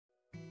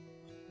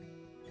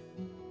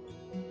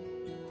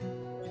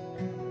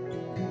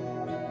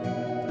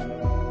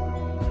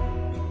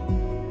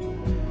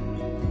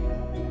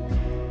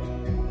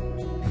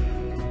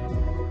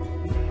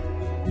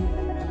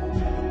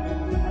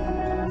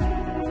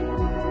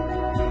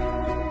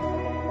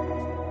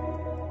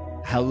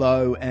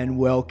Hello and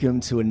welcome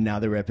to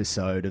another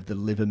episode of the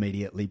Live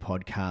Immediately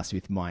podcast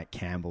with Mike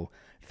Campbell.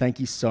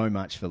 Thank you so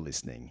much for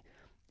listening.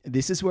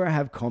 This is where I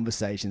have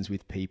conversations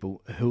with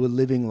people who are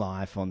living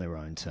life on their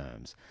own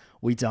terms.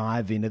 We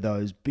dive into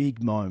those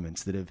big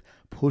moments that have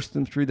pushed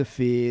them through the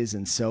fears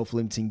and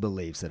self-limiting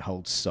beliefs that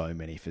hold so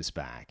many of us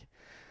back.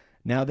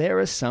 Now, there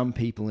are some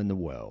people in the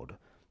world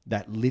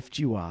that lift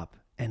you up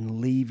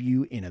and leave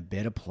you in a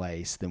better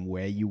place than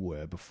where you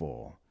were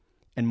before.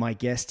 And my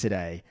guest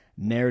today,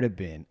 Nerida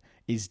Bint,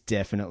 is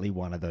definitely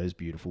one of those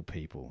beautiful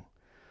people.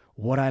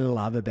 What I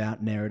love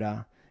about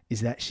Nerida is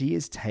that she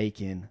has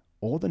taken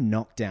all the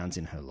knockdowns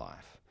in her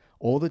life,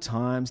 all the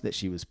times that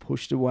she was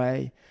pushed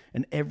away,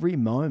 and every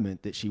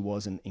moment that she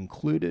wasn't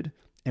included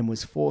and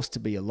was forced to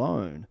be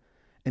alone,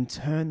 and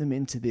turned them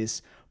into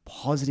this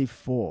positive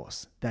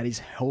force that is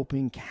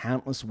helping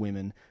countless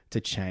women to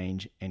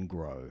change and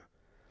grow.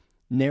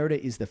 Nerida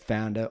is the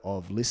founder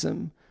of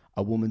LISM,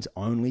 a woman's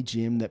only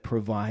gym that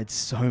provides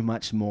so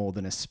much more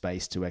than a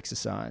space to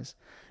exercise.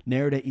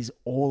 Nerida is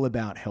all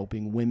about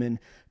helping women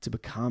to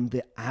become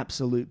the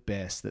absolute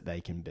best that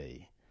they can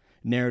be.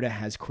 Nerida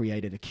has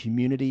created a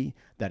community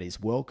that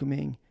is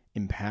welcoming,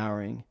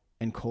 empowering,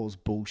 and calls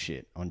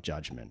bullshit on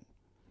judgment.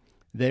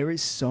 There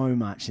is so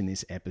much in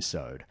this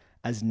episode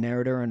as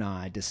Nerida and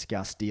I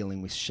discuss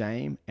dealing with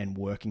shame and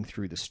working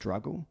through the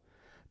struggle,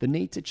 the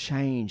need to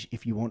change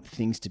if you want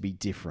things to be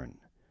different,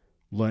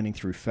 learning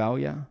through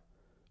failure,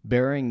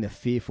 burying the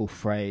fearful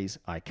phrase,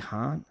 I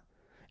can't,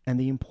 and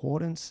the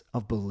importance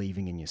of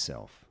believing in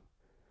yourself.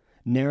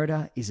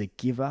 Nerida is a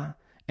giver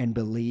and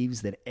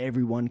believes that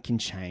everyone can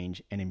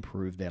change and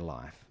improve their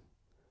life.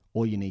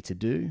 All you need to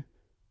do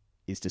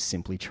is to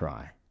simply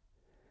try.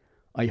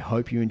 I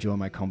hope you enjoy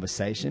my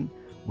conversation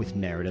with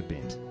Nerida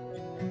Bint.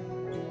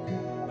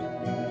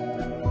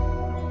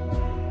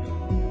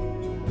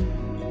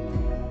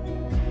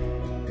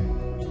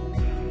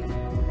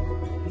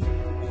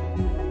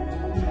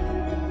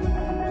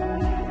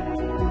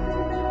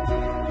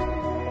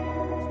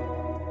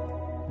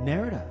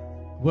 Nerida,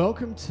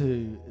 welcome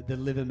to the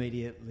Live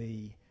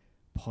Immediately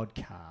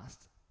podcast.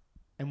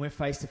 And we're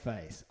face to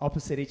face,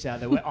 opposite each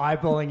other. We're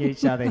eyeballing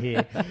each other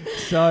here.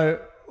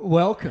 So,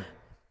 welcome.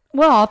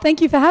 Well,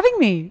 thank you for having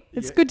me.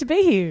 It's good to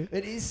be here.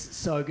 It is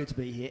so good to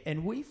be here.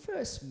 And we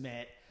first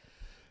met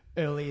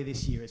earlier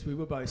this year as we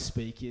were both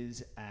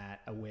speakers at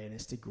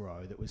Awareness to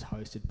Grow that was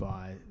hosted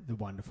by the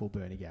wonderful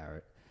Bernie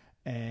Garrett.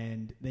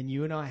 And then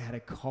you and I had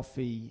a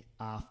coffee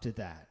after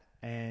that.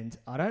 And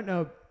I don't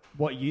know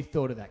what you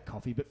thought of that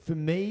coffee, but for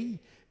me,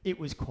 it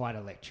was quite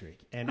electric.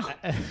 And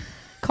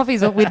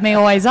Coffees with me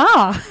always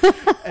are.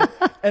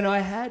 and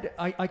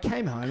I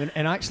came home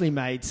and I actually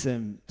made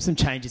some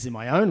changes in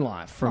my own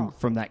life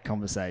from that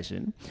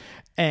conversation.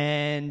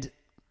 And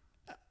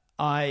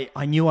I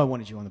knew I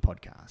wanted you on the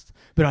podcast,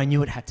 but I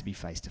knew it had to be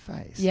face to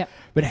face. Yep.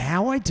 But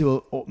how I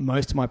do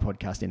most of my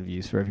podcast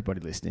interviews for everybody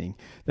listening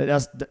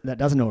that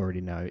doesn't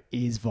already know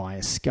is via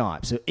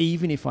Skype. So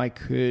even if I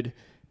could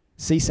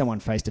see someone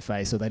face to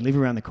face, or they live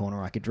around the corner,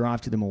 or I could drive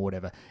to them or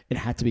whatever, it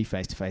had to be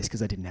face to face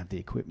because I didn't have the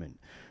equipment.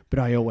 But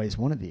I always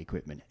wanted the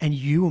equipment, and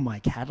you were my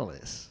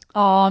catalyst.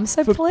 Oh, I'm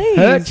so pleased.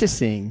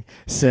 Purchasing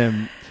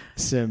some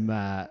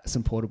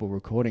portable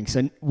recording.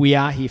 So we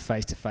are here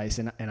face to face,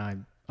 and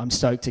I'm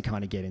stoked to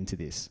kind of get into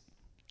this.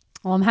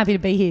 Well, I'm happy to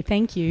be here.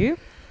 Thank you.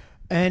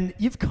 And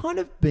you've kind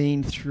of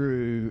been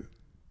through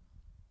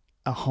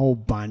a whole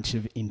bunch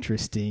of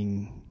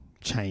interesting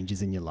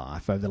changes in your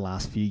life over the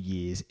last few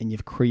years, and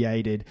you've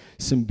created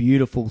some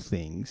beautiful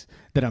things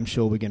that I'm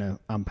sure we're going to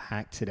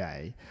unpack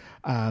today.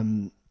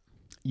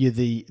 You're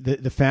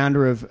the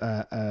founder of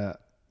a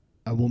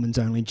woman's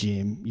only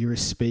gym. You're a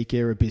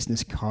speaker, a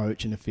business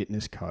coach, and a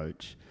fitness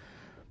coach.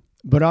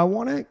 But I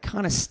want to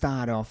kind of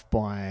start off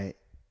by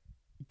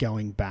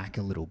going back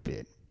a little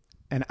bit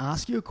and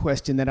ask you a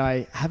question that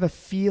I have a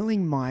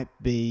feeling might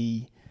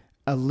be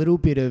a little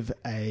bit of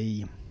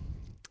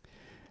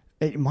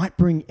it might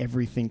bring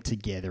everything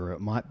together.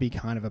 It might be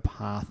kind of a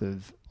path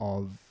of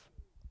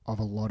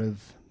a lot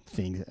of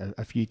things,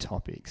 a few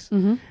topics.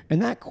 Mm-hmm.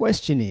 And that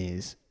question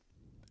is,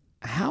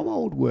 how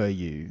old were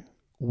you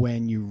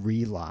when you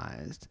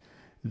realized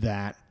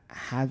that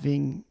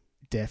having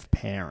deaf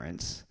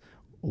parents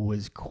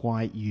was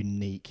quite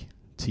unique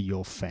to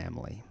your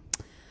family?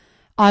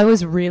 I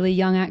was really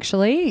young,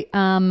 actually.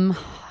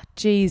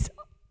 Geez,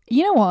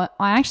 you know what?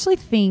 I actually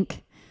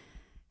think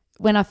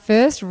when I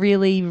first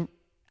really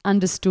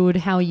understood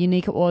how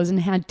unique it was and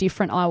how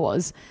different I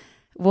was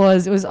it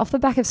was off the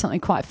back of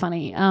something quite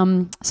funny.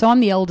 So I'm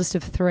the eldest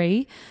of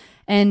three,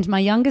 and my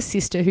younger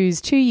sister,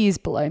 who's 2 years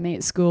below me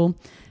at school,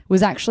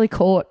 was actually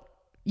caught,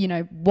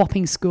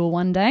 whopping school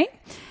one day.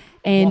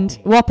 And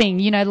whopping,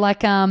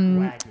 like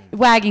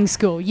wagging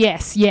school.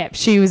 Yes, yep.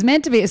 She was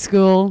meant to be at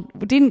school,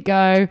 didn't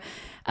go.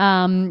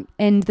 And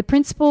the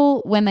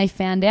principal, when they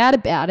found out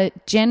about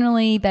it,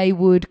 generally they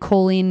would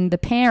call in the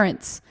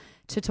parents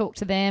to talk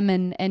to them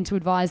and to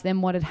advise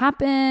them what had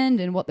happened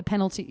and what the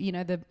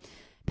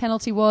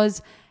penalty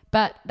was.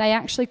 But they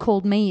actually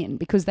called me in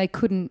because they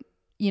couldn't,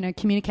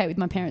 communicate with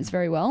my parents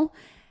very well.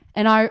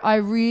 And I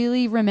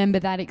really remember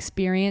that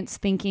experience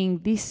thinking,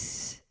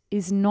 this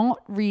is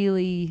not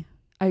really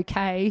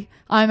okay.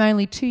 I'm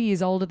only 2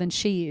 years older than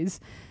she is.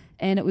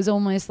 And it was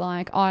almost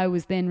like I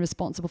was then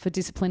responsible for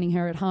disciplining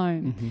her at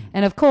home. Mm-hmm.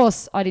 And of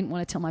course, I didn't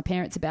want to tell my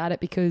parents about it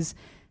because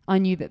I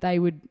knew that they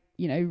would,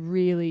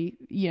 really,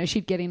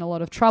 she'd get in a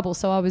lot of trouble.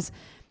 So I was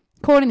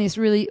caught in this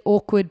really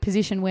awkward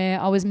position where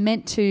I was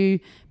meant to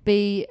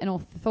be an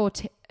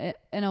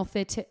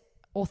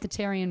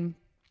authoritarian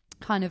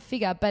kind of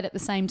figure, but at the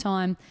same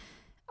time,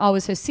 I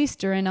was her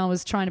sister and I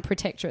was trying to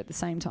protect her at the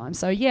same time.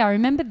 So, yeah, I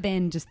remember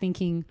then just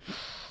thinking,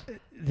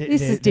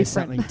 this is different. There's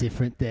something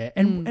different there.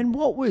 And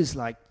what was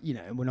like,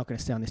 we're not going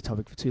to stay on this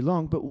topic for too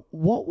long, but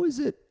what was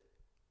it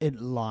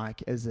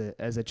like as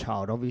a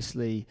child?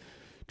 Obviously,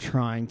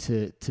 trying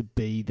to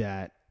be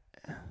that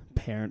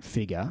parent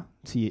figure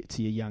to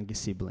your younger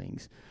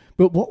siblings,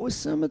 but what were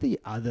some of the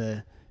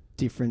other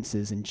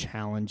differences and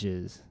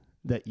challenges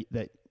that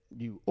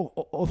you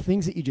or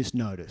things that you just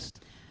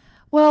noticed?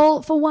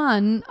 Well, for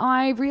one,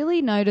 I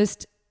really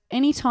noticed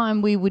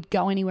anytime we would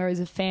go anywhere as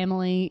a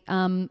family,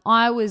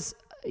 I was,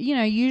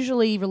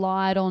 usually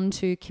relied on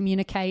to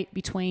communicate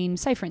between,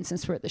 say, for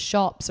instance, we're at the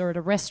shops or at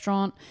a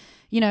restaurant.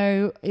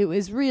 It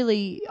was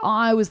really,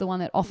 I was the one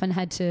that often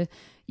had to,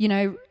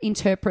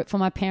 interpret for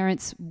my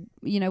parents,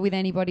 with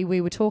anybody we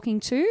were talking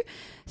to.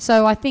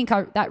 So I think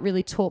that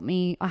really taught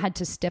me I had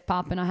to step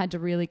up and I had to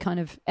really kind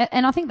of,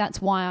 and I think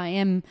that's why I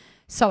am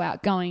so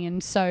outgoing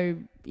and so,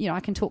 I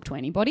can talk to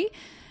anybody.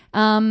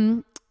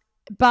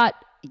 But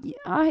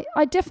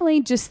I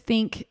definitely just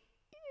think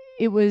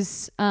it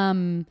was,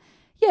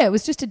 it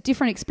was just a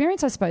different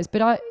experience, I suppose.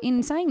 But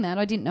in saying that,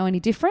 I didn't know any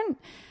different.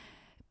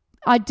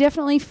 I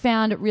definitely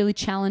found it really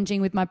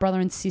challenging with my brother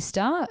and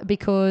sister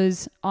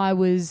because I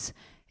was,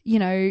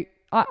 I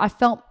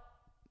felt,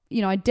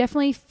 I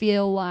definitely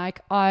feel like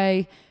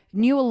I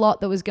knew a lot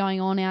that was going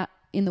on out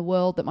in the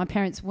world that my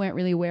parents weren't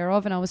really aware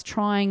of, and I was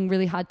trying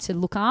really hard to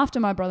look after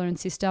my brother and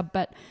sister,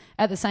 but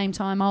at the same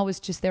time I was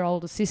just their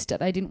older sister.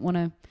 They didn't want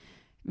to,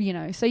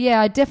 so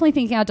yeah, I definitely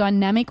think our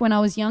dynamic when I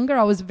was younger,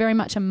 I was very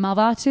much a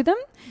mother to them,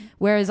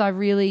 whereas I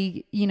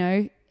really,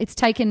 it's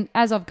taken,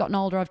 as I've gotten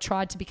older, I've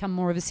tried to become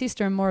more of a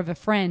sister and more of a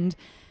friend,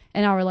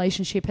 and our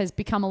relationship has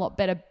become a lot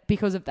better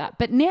because of that.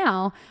 But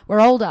now we're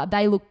older,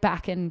 they look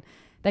back and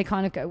they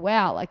kind of go,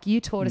 wow, like you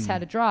taught us how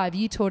to drive.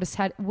 You taught us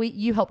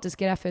you helped us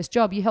get our first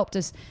job. You helped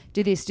us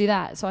do this, do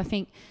that. So I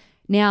think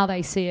now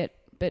they see it.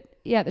 But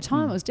yeah, at the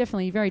time it was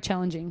definitely very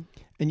challenging.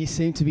 And you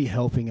seem to be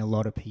helping a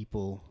lot of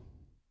people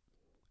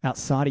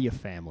outside of your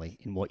family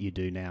in what you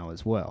do now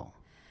as well.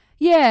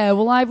 Yeah,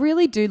 well, I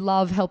really do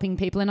love helping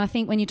people. And I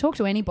think when you talk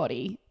to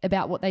anybody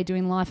about what they do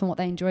in life and what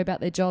they enjoy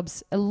about their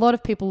jobs, a lot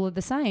of people are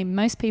the same.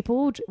 Most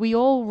people, we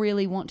all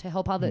really want to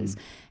help others.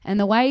 And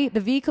the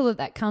vehicle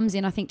that comes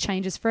in, I think,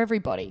 changes for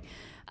everybody.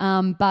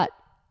 But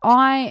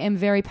I am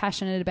very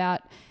passionate about,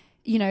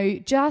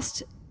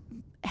 just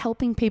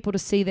helping people to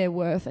see their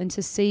worth and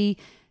to see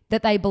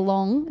that they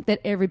belong, that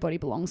everybody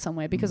belongs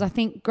somewhere. Because I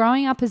think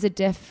growing up as a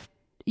deaf,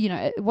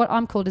 what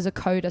I'm called as a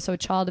coder, so a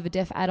child of a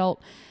deaf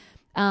adult,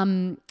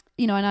 and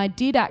I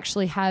did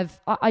actually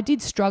I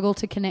did struggle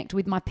to connect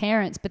with my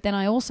parents, but then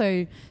I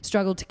also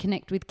struggled to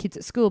connect with kids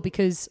at school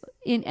because,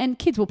 and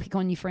kids will pick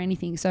on you for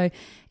anything. So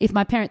if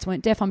my parents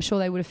weren't deaf, I'm sure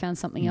they would have found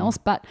something else.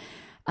 But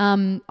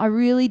I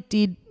really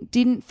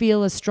didn't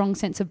feel a strong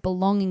sense of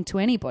belonging to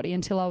anybody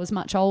until I was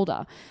much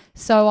older.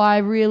 So I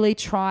really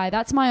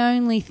that's my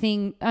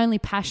only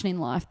passion in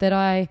life, that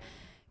I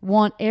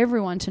want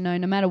everyone to know,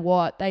 no matter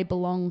what, they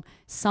belong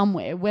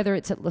somewhere, whether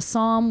it's at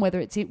LaSalle,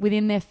 whether it's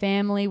within their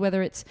family,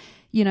 whether it's,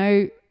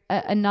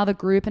 another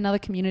group, another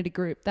community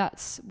group.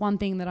 That's one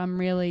thing that I'm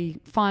really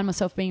find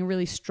myself being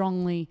really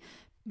strongly,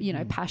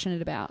 passionate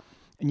about.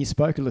 And you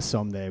spoke of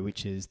LaSalle there,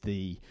 which is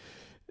the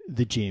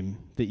gym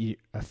that you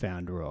are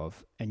founder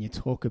of, and you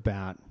talk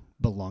about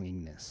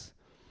belongingness.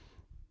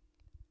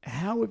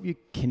 How have you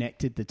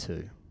connected the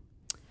two?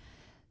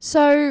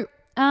 So,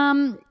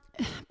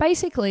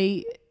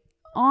 basically,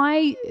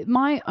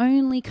 my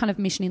only kind of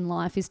mission in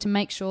life is to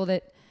make sure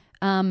that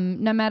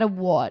no matter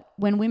what,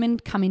 when women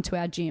come into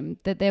our gym,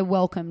 that they're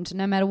welcomed,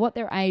 no matter what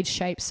their age,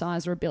 shape,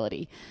 size, or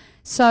ability.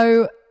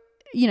 So,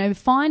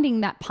 finding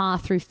that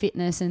path through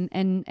fitness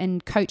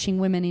and coaching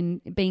women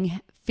in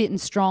being fit and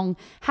strong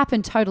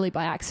happened totally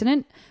by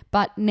accident.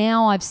 But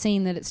now I've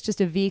seen that it's just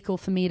a vehicle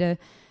for me to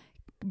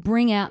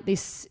bring out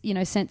this,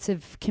 sense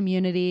of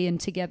community and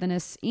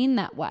togetherness in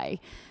that way.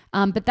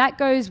 But that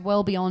goes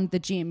well beyond the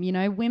gym.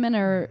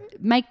 Women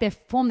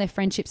form their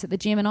friendships at the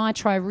gym, and I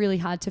try really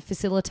hard to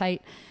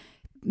facilitate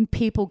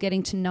people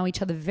getting to know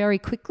each other very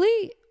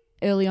quickly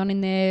early on in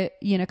their,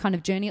 kind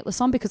of journey at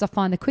LaSalle, because I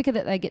find the quicker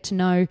that they get to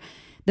know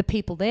the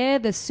people there,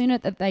 the sooner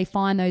that they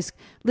find those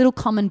little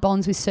common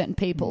bonds with certain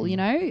people.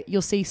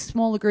 You'll see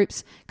smaller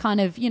groups kind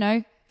of,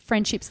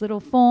 friendships little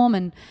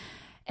form,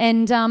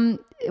 and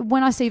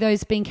when I see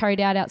those being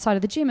carried out outside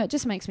of the gym, it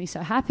just makes me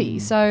so happy.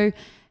 So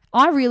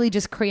I really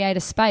just create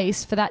a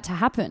space for that to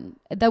happen.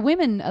 The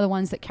women are the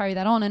ones that carry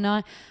that on, and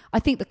I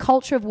think the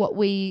culture of what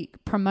we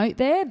promote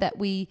there, that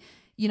we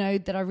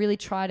that I really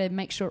try to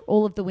make sure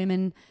all of the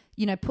women,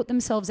 put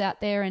themselves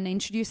out there and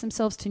introduce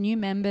themselves to new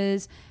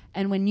members.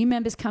 And when new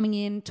members coming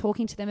in,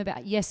 talking to them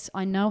about, yes,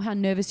 I know how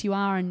nervous you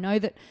are, and know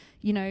that,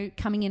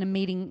 coming in and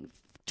meeting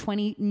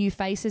 20 new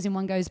faces in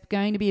one go is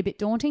going to be a bit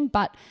daunting,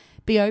 but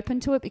be open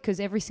to it, because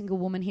every single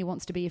woman here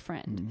wants to be a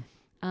friend.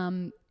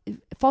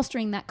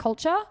 Fostering that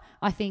culture,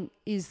 I think,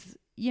 is,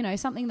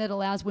 something that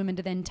allows women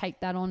to then take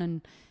that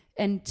on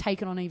and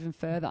take it on even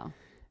further.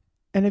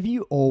 And have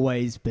you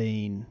always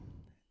been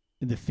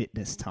the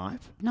fitness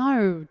type?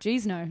 No,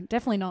 geez, no,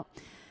 definitely not.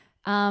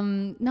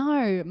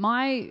 No,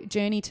 my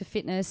journey to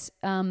fitness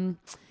came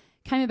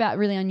about a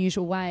really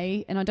unusual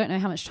way, and I don't know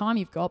how much time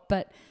you've got,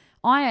 but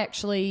I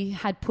actually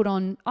had put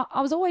on,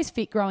 I was always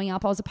fit growing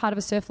up. I was a part of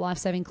a surf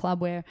lifesaving club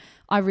where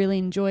I really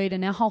enjoyed,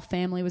 and our whole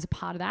family was a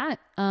part of that.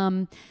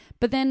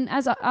 But then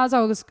as I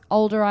was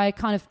older, I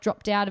kind of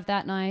dropped out of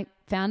that, and I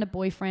found a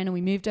boyfriend, and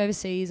we moved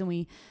overseas, and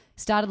we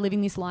started living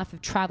this life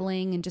of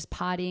traveling and just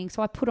partying.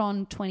 So I put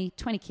on 20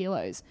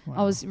 kilos. Wow.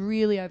 I was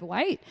really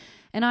overweight,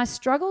 and I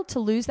struggled to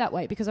lose that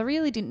weight because I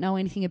really didn't know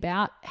anything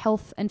about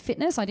health and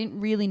fitness. I didn't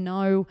really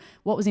know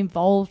what was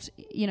involved,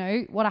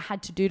 what I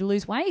had to do to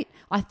lose weight.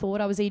 I thought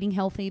I was eating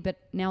healthy, but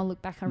now I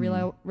look back, I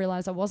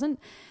realize I wasn't.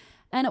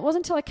 And it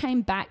wasn't until I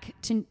came back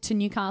to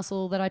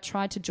Newcastle that I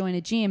tried to join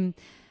a gym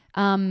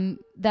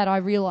that I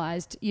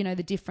realized,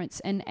 the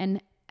difference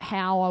and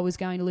how I was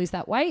going to lose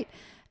that weight.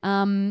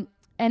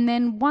 And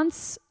then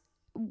once,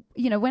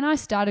 when I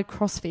started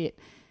CrossFit,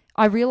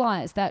 I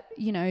realized that,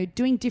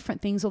 doing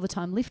different things all the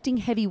time, lifting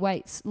heavy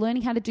weights,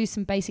 learning how to do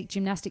some basic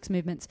gymnastics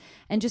movements,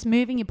 and just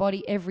moving your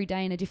body every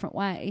day in a different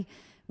way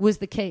was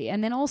the key.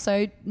 And then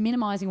also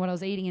minimizing what I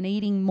was eating and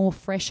eating more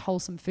fresh,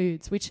 wholesome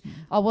foods, which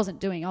I wasn't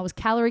doing. I was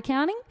calorie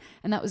counting,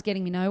 and that was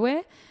getting me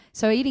nowhere.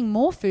 So eating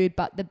more food,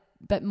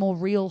 but more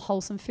real,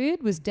 wholesome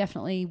food was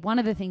definitely one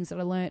of the things that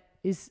I learnt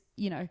is,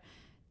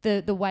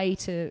 the way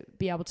to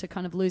be able to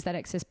kind of lose that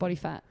excess body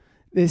fat.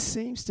 There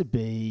seems to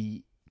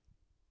be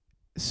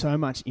so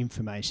much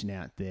information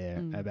out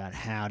there about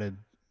how to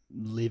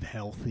live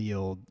healthy,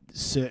 or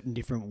certain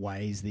different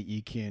ways that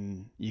you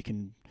can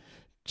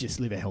just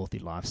live a healthy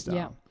lifestyle.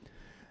 Yeah.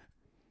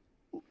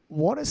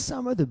 What are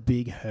some of the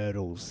big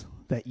hurdles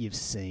that you've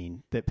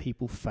seen that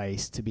people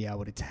face to be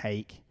able to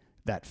take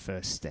that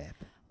first step?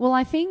 Well,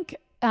 I think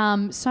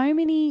so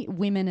many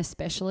women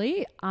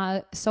especially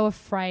are so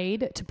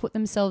afraid to put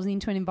themselves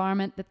into an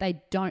environment that they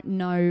don't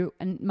know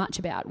much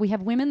about. We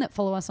have women that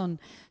follow us on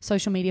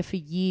social media for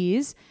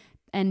years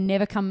and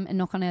never come and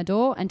knock on our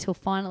door until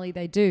finally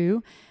they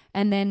do.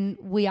 And then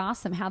we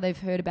ask them how they've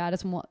heard about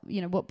us and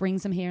what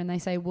brings them here. And they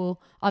say,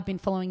 well, I've been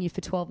following you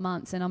for 12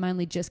 months and I'm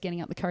only just getting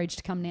up the courage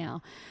to come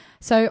now.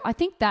 So I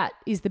think that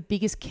is the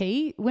biggest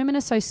key. Women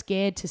are so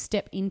scared to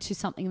step into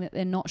something that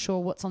they're not sure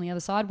what's on the other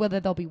side, whether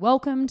they'll be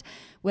welcomed,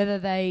 whether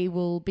they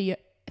will be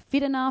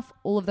fit enough,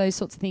 all of those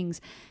sorts of things.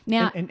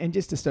 Now, and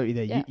just to stop you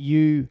there,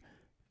 you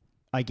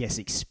I guess,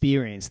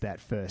 experienced that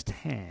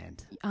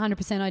firsthand.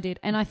 100% I did.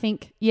 And I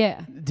think,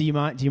 yeah. Do you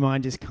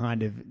mind just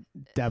kind of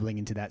dabbling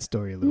into that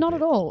story a little bit? Not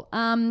at all.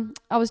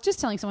 I was just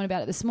telling someone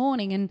about it this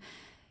morning. And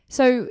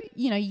so,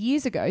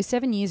 years ago,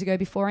 7 years ago,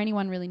 before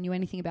anyone really knew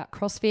anything about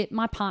CrossFit,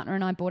 my partner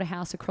and I bought a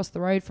house across the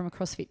road from a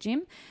CrossFit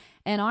gym.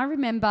 And I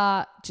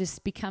remember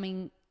just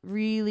becoming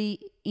really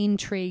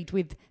intrigued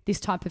with this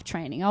type of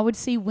training. I would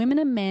see women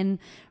and men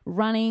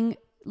running,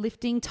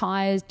 lifting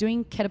tires,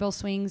 doing kettlebell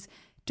swings,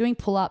 doing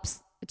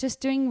pull-ups,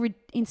 just doing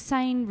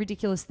insane,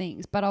 ridiculous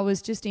things. But I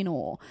was just in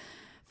awe.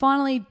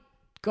 Finally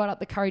got up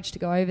the courage to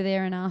go over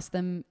there and ask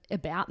them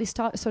about this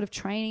sort of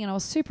training, and I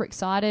was super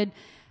excited.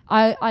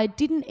 I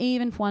didn't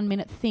even for 1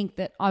 minute think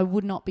that I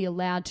would not be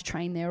allowed to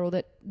train there, or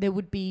that there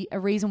would be a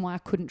reason why I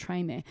couldn't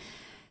train there.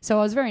 So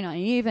I was very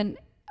naive, and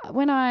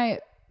when I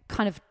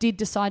kind of did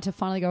decide to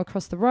finally go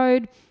across the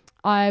road,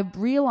 I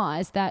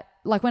realized that,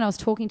 like, when I was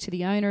talking to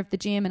the owner of the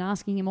gym and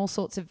asking him all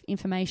sorts of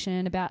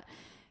information about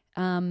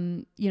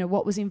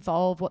what was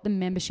involved, what the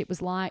membership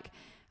was like,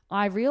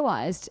 I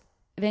realized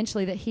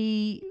eventually that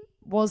he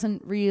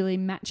wasn't really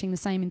matching the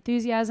same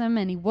enthusiasm,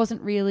 and he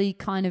wasn't really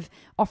kind of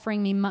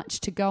offering me much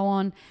to go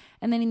on.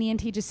 And then in the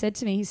end, he just said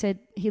to me,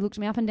 he looked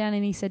me up and down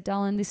and he said,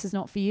 "Darlin, this is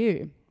not for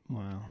you."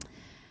 Wow.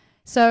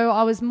 So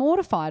I was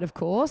mortified, of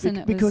course.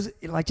 Because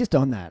just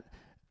on that,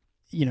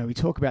 we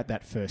talk about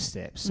that first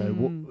step.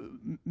 So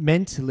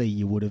mentally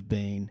you would have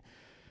been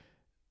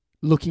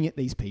looking at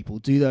these people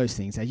do those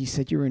things. As you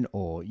said, you're in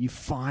awe. You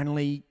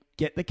finally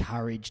get the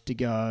courage to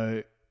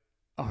go,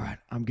 all right,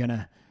 I'm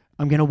gonna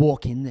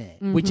walk in there,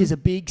 which is a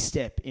big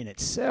step in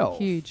itself.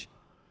 Huge.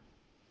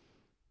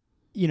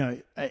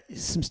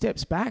 Some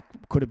steps back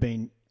could have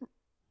been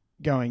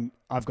going,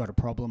 I've got a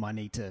problem, I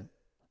need to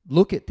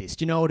look at this.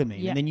 Do you know what I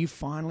mean? Yeah. And then you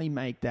finally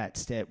make that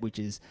step, which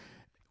is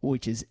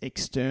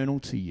external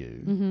to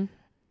you.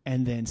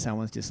 And then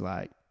someone's just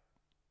like,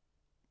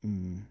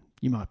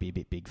 you might be a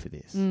bit big for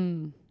this.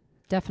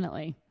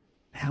 Definitely.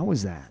 How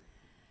was that?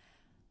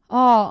 Oh,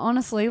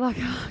 honestly,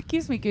 it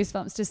gives me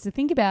goosebumps just to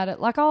think about it.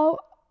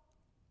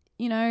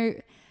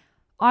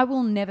 I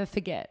will never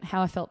forget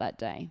how I felt that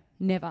day.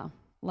 Never.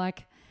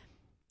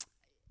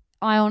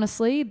 I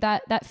honestly,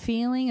 that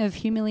feeling of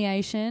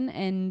humiliation,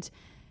 and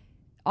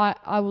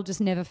I will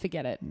just never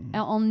forget it.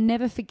 I'll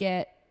never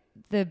forget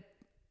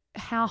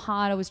how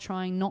hard I was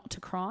trying not to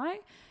cry,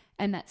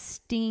 and that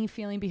stinging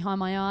feeling behind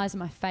my eyes and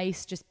my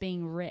face just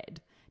being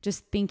red,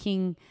 just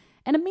thinking,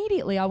 and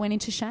immediately I went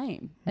into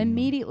shame.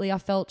 Immediately I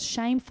felt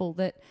shameful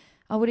that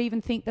I would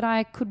even think that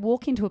I could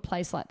walk into a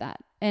place like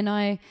that. And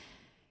I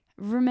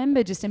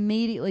remember just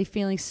immediately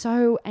feeling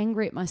so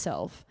angry at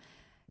myself.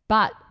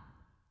 But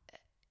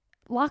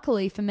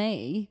luckily for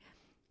me,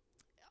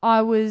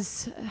 I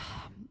was,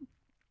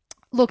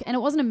 look, and it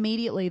wasn't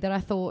immediately that I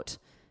thought,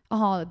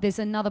 oh, there's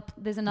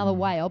another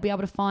way. I'll be able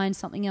to find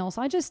something else.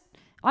 I just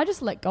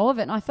let go of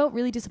it, and I felt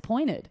really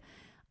disappointed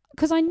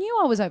because I knew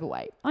I was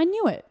overweight. I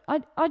knew it.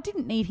 I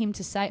didn't need him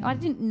to say, I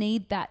didn't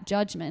need that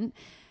judgment,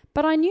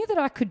 but I knew that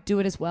I could do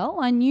it as well.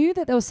 I knew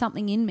that there was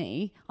something in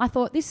me. I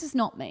thought, this is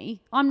not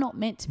me. I'm not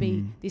meant to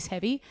be this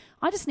heavy.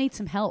 I just need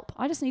some help.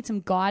 I just need some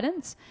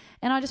guidance,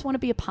 and I just want to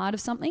be a part of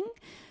something.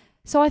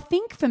 So I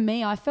think for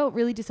me, I felt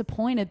really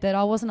disappointed that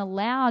I wasn't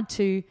allowed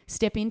to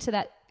step into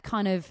that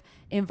kind of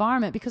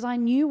environment because I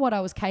knew what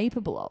I was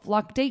capable of.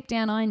 Like deep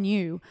down, I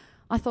knew.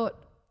 I thought,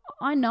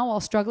 I know I'll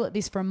struggle at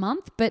this for a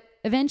month, but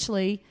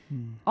eventually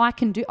I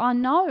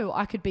know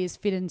I could be as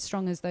fit and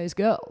strong as those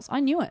girls. I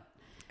knew it.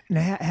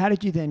 Now, how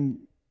did you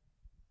then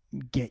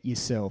get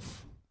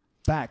yourself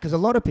back? Because a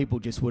lot of people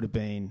just would have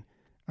been,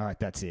 all right,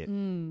 that's it.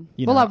 You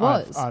Well, know,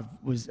 I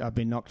was. I've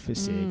been knocked for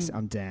 6.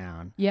 I'm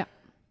down. Yeah.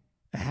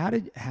 How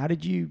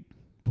did you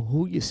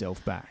pull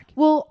yourself back?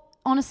 Well,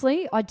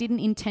 honestly, I didn't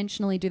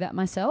intentionally do that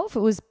myself.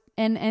 It was,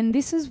 and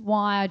this is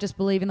why I just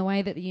believe in the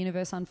way that the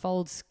universe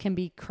unfolds can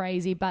be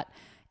crazy. But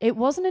it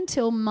wasn't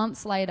until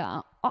months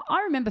later.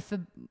 I remember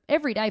for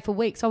every day for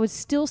weeks, I would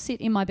still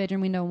sit in my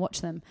bedroom window and watch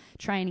them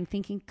training,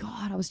 thinking,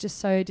 God, I was just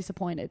so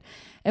disappointed.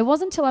 It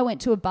wasn't until I went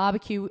to a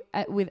barbecue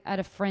at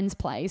a friend's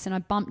place, and I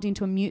bumped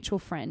into a mutual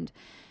friend.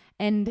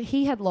 And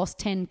he had lost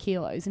 10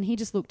 kilos and he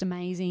just looked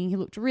amazing. He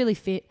looked really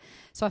fit.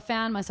 So I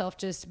found myself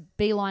just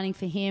beelining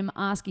for him,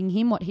 asking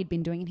him what he'd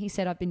been doing. And he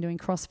said, I've been doing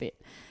CrossFit.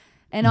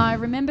 And I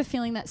remember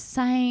feeling that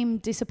same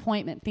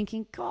disappointment,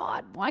 thinking,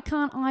 God, why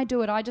can't I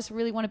do it? I just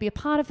really want to be a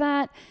part of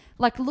that.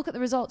 Like, look at the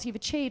results you've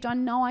achieved. I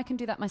know I can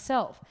do that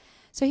myself.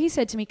 So he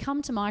said to me,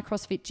 come to my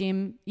CrossFit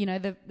gym. You know,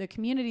 the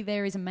community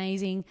there is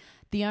amazing.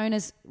 The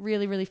owner's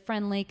really, really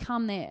friendly.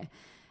 Come there.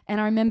 And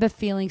I remember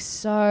feeling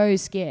so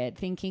scared,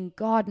 thinking,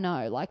 God,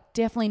 no, like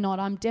definitely not.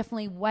 I'm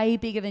definitely way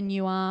bigger than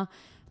you are.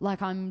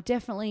 Like I'm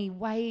definitely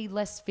way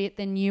less fit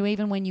than you,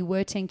 even when you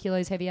were 10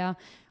 kilos heavier.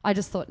 I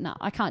just thought, no,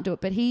 I can't do it.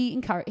 But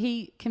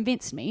he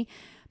convinced me.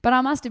 But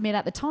I must admit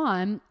at the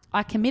time,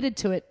 I committed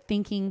to it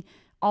thinking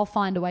I'll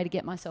find a way to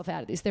get myself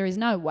out of this. There is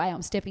no way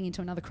I'm stepping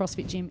into another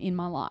CrossFit gym in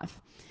my life.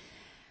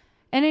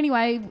 And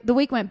anyway, the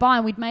week went by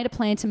and we'd made a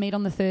plan to meet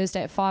on the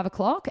Thursday at 5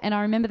 o'clock. And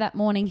I remember that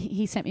morning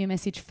he sent me a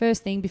message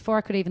first thing before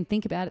I could even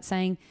think about it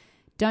saying,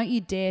 don't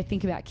you dare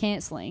think about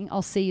cancelling.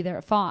 I'll see you there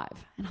at 5.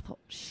 And I thought,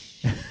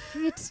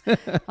 shit,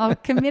 I'm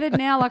committed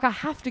now. Like I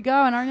have to go.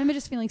 And I remember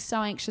just feeling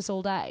so anxious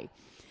all day.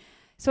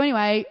 So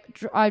anyway,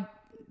 I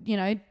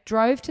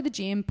drove to the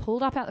gym,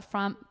 pulled up out the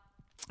front.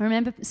 I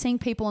remember seeing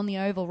people on the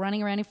oval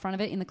running around in front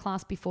of it in the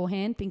class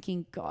beforehand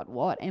thinking, God,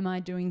 what am I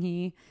doing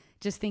here?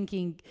 Just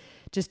thinking,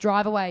 just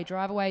drive away.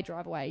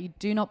 You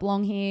do not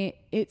belong here.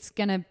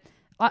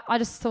 I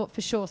just thought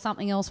for sure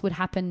something else would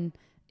happen.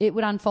 It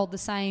would unfold the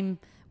same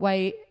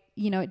way,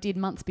 it did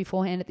months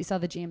beforehand at this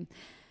other gym.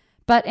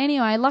 But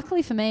anyway,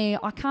 luckily for me,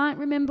 I can't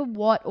remember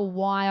what or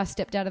why I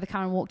stepped out of the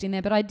car and walked in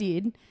there, but I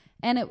did.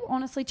 And it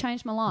honestly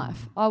changed my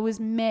life. I was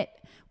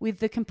met with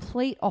the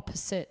complete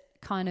opposite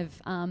kind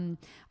of,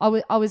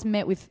 I was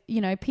met with,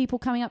 people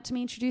coming up to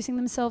me, introducing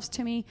themselves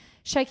to me,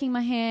 shaking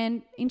my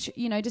hand,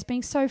 just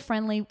being so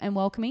friendly and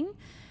welcoming.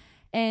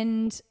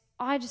 And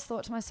I just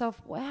thought to myself,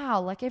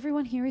 wow, like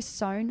everyone here is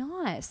so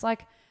nice.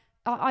 Like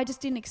I just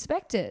didn't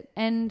expect it.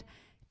 And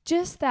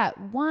just that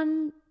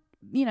one,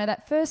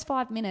 that first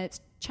 5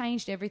 minutes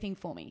changed everything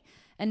for me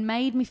and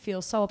made me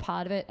feel so a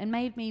part of it and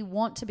made me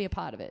want to be a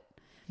part of it.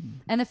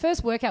 And the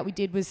first workout we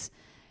did was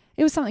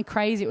something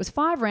crazy. It was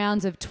 5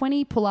 rounds of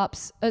 20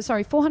 pull-ups,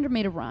 400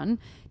 meter run,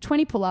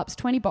 20 pull-ups,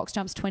 20 box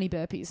jumps, 20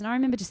 burpees. And I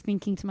remember just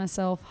thinking to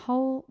myself,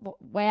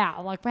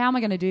 wow, like how am I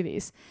going to do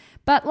this?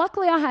 But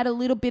luckily I had a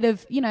little bit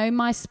of,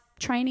 my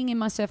training in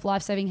my surf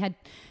lifesaving had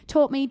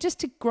taught me just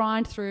to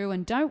grind through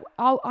and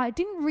I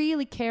didn't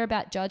really care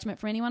about judgment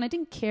from anyone. I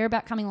didn't care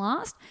about coming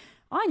last.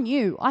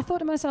 I thought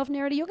to myself,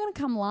 Nerida, you're going to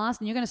come last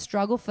and you're going to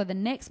struggle for the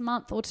next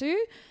month or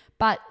two.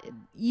 But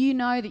you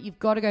know that you've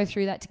got to go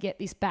through that to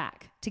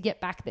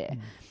get back there.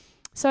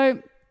 So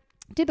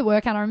did the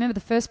workout. I remember the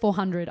first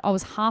 400, I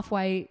was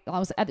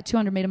at the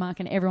 200 meter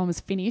mark and everyone was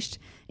finished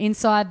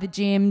inside the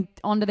gym,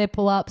 onto their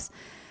pull-ups.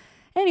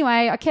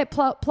 Anyway, I kept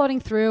plodding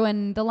through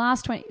and the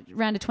last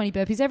round of 20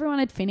 burpees, everyone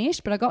had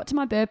finished, but I got to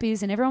my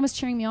burpees and everyone was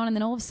cheering me on. And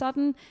then all of a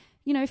sudden,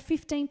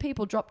 15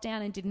 people dropped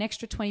down and did an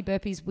extra 20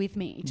 burpees with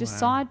me, just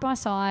side by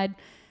side.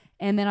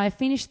 And then I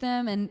finished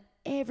them and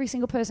every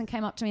single person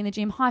came up to me in the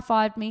gym,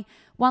 high-fived me.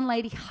 One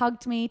lady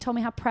hugged me, told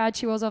me how proud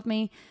she was of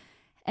me.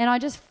 And I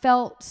just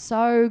felt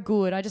so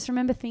good. I just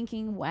remember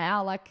thinking,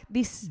 wow, like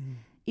this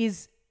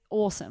is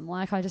awesome.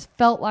 Like I just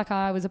felt like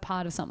I was a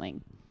part of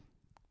something.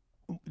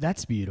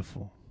 That's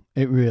beautiful.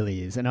 It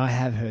really is. And I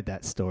have heard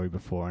that story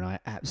before, and I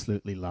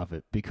absolutely love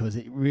it because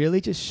it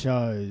really just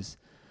shows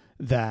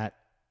that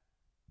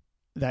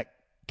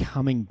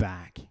coming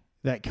back,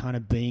 that kind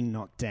of being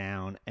knocked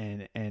down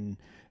and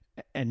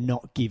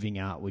not giving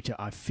up, which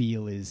I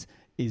feel is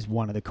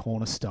one of the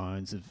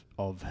cornerstones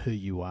of who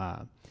you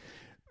are.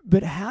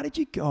 But how did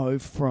you go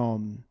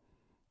from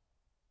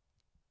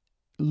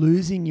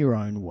losing your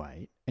own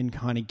weight and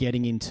kind of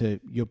getting into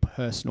your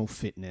personal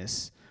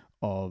fitness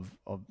of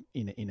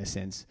in a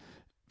sense,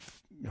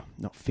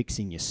 not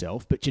fixing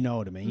yourself, but you know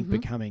what I mean,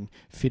 becoming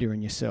fitter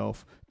in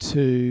yourself,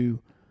 to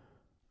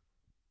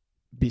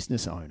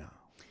business owner?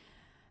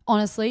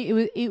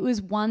 Honestly, it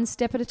was one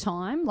step at a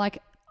time.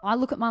 Like I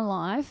look at my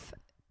life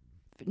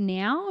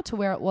now to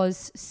where it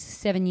was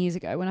 7 years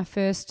ago when I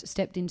first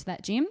stepped into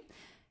that gym.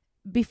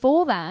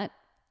 Before that,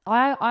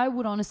 I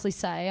would honestly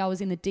say I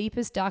was in the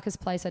deepest, darkest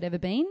place I'd ever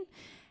been.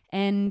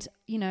 And,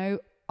 you know,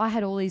 I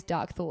had all these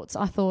dark thoughts.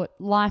 I thought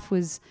life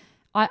was,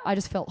 I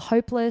just felt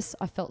hopeless.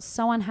 I felt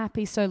so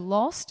unhappy, so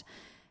lost.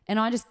 And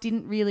I just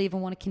didn't really even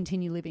want to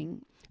continue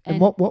living.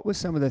 And what were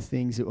some of the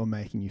things that were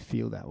making you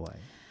feel that way?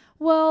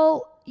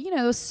 Well, you know,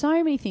 there were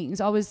so many things.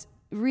 I was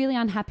really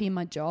unhappy in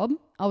my job.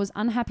 I was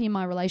unhappy in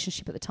my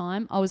relationship at the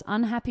time. I was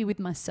unhappy with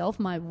myself,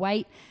 my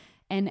weight,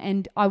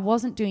 and I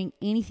wasn't doing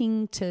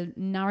anything to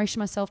nourish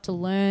myself, to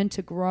learn,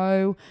 to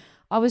grow.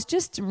 I was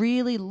just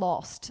really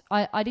lost.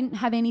 I didn't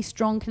have any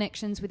strong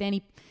connections with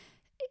any,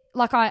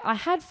 like I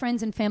had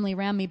friends and family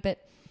around me, but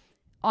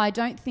I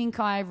don't think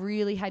I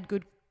really had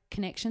good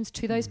connections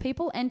to those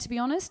people. And to be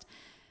honest,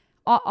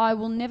 I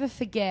will never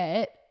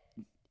forget,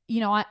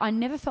 you know, I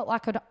never felt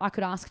like I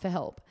could ask for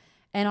help.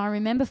 And I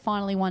remember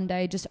finally one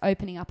day just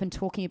opening up and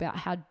talking about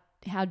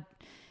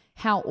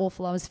how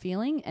awful I was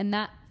feeling. And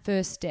that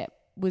first step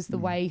was the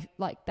way,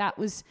 like that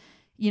was,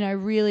 you know,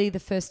 really the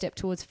first step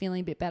towards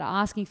feeling a bit better,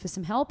 asking for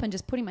some help and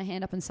just putting my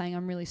hand up and saying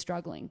I'm really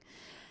struggling.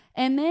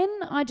 And then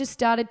I just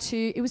started to,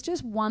 it was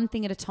just one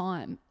thing at a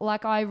time.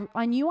 Like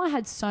I knew I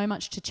had so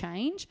much to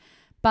change,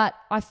 but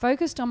I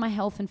focused on my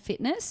health and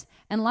fitness.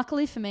 And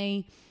luckily for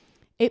me,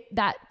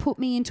 that put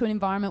me into an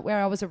environment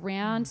where I was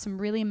around some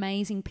really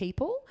amazing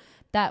people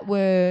that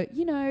were,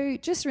 you know,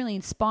 just really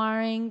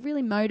inspiring,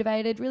 really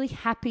motivated, really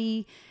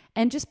happy,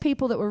 and just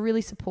people that were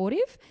really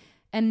supportive.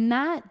 And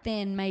that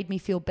then made me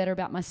feel better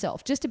about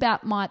myself, just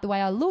about the way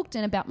I looked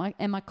and about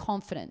my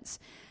confidence.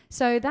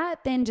 So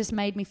that then just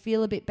made me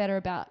feel a bit better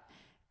about,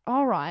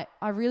 all right,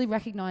 I really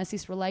recognize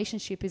this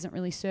relationship isn't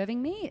really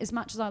serving me as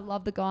much as I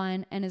love the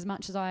guy and as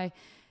much as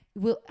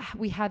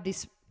we have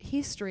this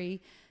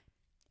history.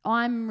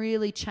 I'm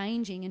really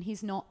changing and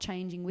he's not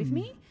changing with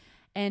me,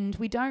 and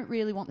we don't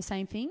really want the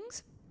same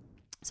things.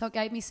 So it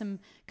gave me some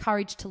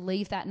courage to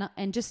leave that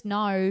and just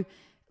know,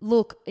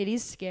 look, it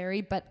is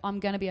scary, but I'm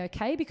going to be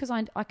okay because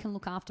I can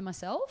look after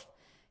myself.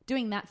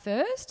 Doing that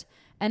first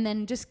and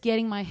then just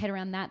getting my head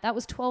around that. That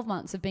was 12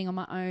 months of being on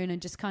my own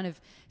and just kind of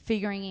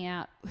figuring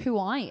out who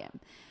I am.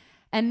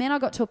 And then I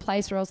got to a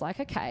place where I was like,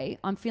 okay,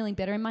 I'm feeling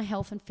better in my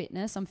health and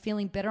fitness. I'm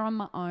feeling better on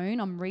my own.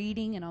 I'm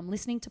reading and I'm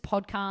listening to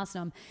podcasts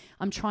and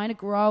I'm trying to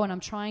grow and I'm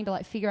trying to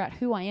like figure out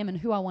who I am and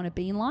who I want to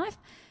be in life.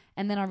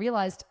 And then I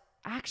realized,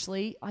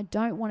 actually, I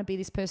don't want to be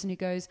this person who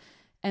goes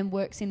and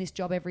works in this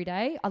job every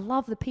day. I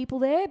love the people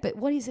there, but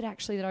what is it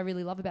actually that I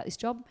really love about this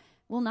job?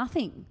 Well,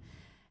 nothing.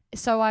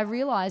 So I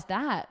realized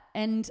that.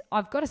 And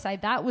I've got to say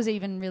that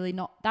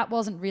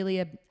wasn't really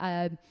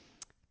a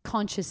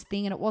conscious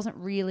thing, and it wasn't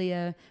really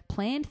a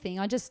planned thing.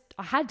 I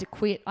had to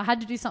quit. I had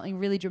to do something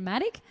really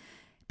dramatic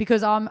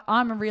because I'm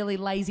a really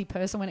lazy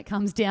person when it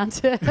comes down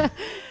to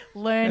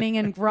learning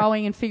and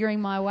growing and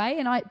figuring my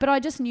way. But I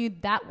just knew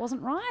that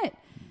wasn't right.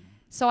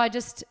 So I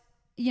just,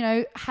 you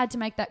know, had to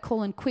make that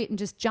call and quit and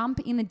just jump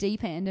in the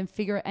deep end and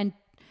figure it. And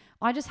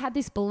I just had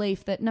this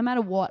belief that no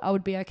matter what, I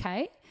would be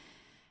okay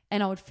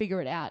and I would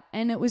figure it out.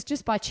 And it was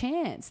just by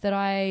chance that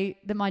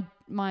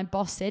my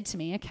boss said to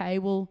me, okay,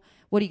 well,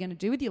 what are you going to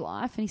do with your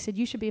life? And he said,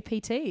 you should be a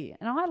PT.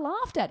 And I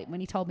laughed at him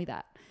when he told me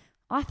that.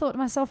 I thought to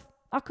myself,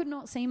 I could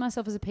not see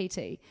myself as a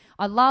PT.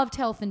 I loved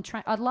health and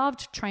I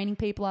loved training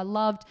people. I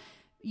loved,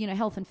 you know,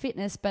 health and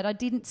fitness, but I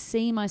didn't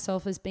see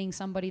myself as being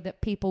somebody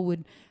that people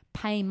would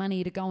pay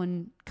money to go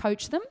and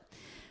coach them.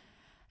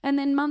 And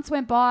then months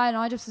went by and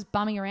I just was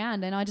bumming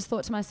around and I just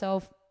thought to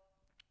myself,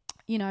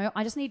 you know,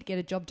 I just need to get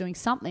a job doing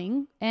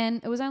something.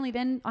 And it was only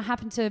then I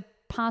happened to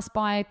pass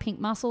by Pink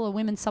Muscle, a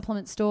women's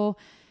supplement store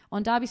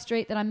on Derby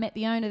Street, that I met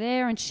the owner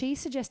there, and she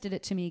suggested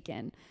it to me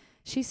again.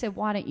 She said,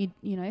 why don't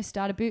you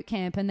start a boot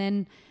camp? And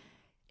then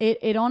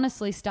it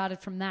honestly started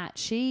from that.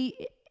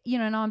 She, you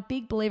know, and I'm a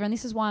big believer, and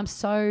this is why I'm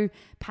so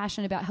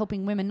passionate about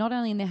helping women, not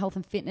only in their health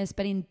and fitness,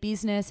 but in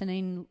business and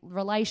in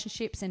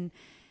relationships and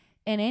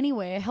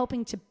anywhere,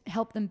 helping to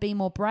help them be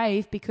more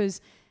brave, because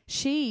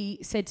she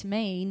said to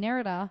me,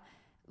 Nerida,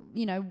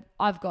 you know,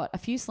 I've got a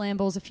few slam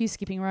balls, a few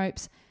skipping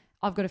ropes.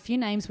 I've got a few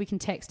names we can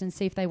text and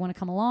see if they want to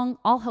come along.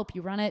 I'll help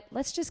you run it.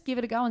 Let's just give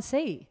it a go and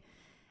see.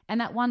 And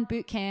that one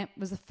boot camp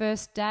was the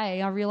first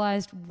day I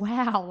realized,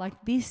 wow,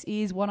 like this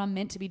is what I'm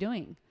meant to be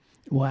doing.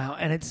 Wow.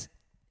 And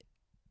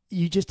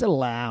you just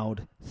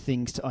allowed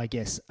things to, I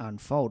guess,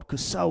 unfold,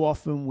 because so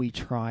often we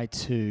try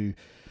to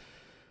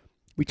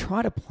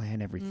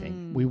plan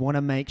everything. We want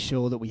to make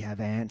sure that we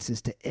have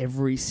answers to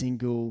every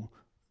single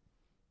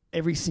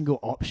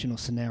optional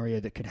scenario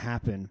that could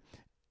happen.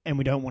 And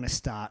we don't want to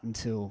start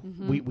until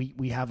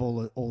we have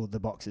all of the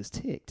boxes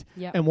ticked.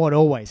 Yep. And what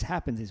always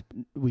happens is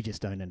we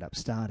just don't end up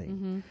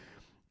starting.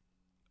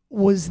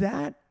 Was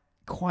that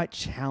quite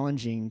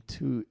challenging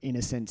to, in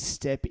a sense,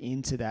 step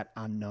into that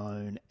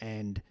unknown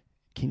and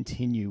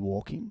continue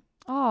walking?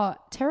 Oh,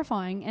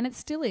 terrifying. And it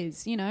still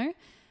is, you know.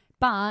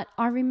 But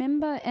I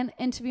remember,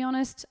 and to be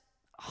honest,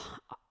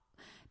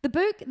 the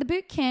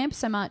boot camp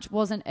so much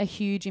wasn't a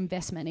huge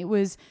investment. It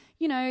was,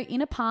 you know,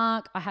 in a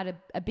park. I had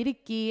a bit of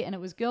gear, and it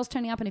was girls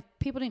turning up. And if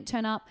people didn't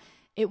turn up,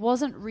 it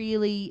wasn't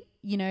really,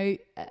 you know,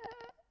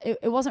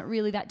 it wasn't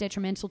really that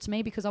detrimental to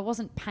me because I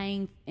wasn't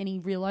paying any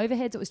real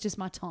overheads. It was just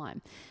my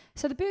time.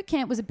 So the boot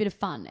camp was a bit of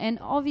fun. And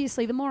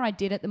obviously, the more I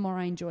did it, the more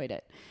I enjoyed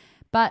it.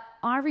 But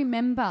I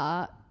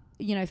remember,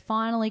 you know,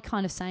 finally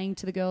kind of saying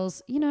to the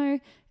girls, you know,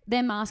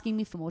 them asking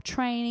me for more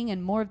training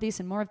and more of this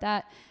and more of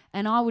that.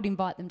 And I would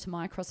invite them to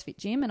my CrossFit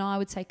gym and I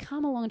would say,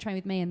 come along and train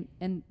with me.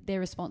 And their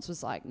response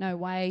was like, no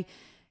way.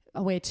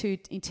 We're too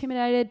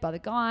intimidated by the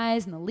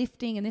guys and the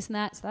lifting and this and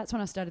that. So that's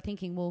when I started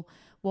thinking, well,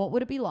 what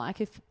would it be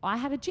like if I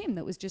had a gym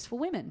that was just for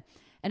women?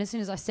 And as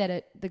soon as I said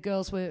it, the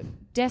girls were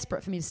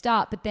desperate for me to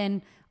start. But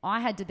then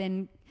I had to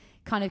then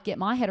kind of get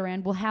my head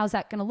around, well, how's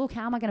that going to look?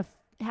 How am I going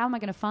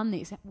to fund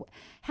this?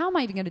 How am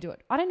I even going to do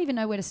it? I don't even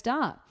know where to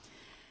start.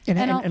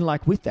 And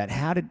like with that,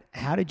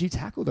 how did you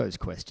tackle those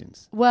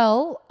questions?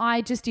 Well,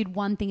 I just did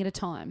one thing at a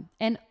time.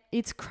 And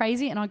it's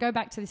crazy. And I go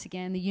back to this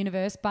again, the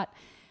universe, but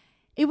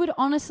it would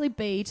honestly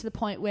be to the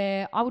point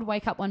where I would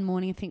wake up one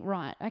morning and think,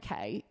 right,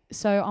 okay,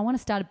 so I want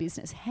to start a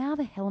business. How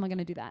the hell am I going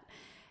to do that?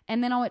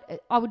 And then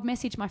I would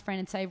message my friend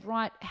and say,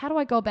 right, how do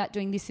I go about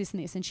doing this, this,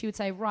 and this? And she would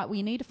say, right, well,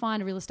 you need to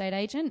find a real estate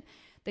agent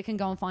that can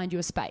go and find you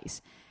a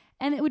space.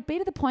 And it would be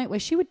to the point where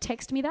she would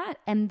text me that,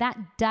 and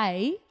that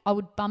day I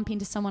would bump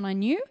into someone I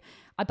knew.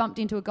 I bumped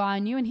into a guy I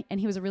knew, and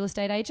he was a real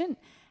estate agent.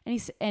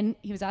 And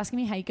he was asking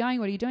me, how you going?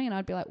 What are you doing? And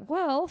I'd be like,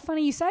 well,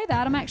 funny you say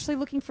that. I'm actually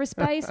looking for a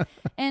space.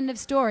 End of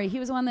story. He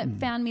was the one that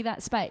found me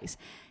that space.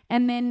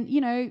 And then, you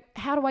know,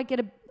 how do I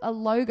get a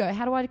logo?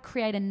 How do I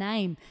create a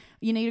name?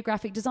 You need a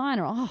graphic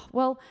designer. Oh,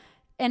 well,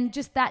 and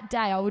just that day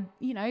I would,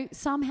 you know,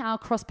 somehow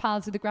cross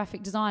paths with a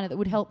graphic designer that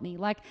would help me.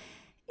 Like,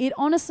 it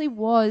honestly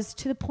was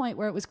to the point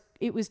where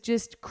it was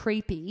just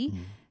creepy.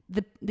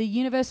 The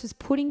universe was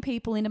putting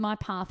people into my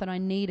path that I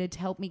needed to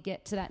help me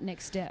get to that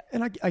next step.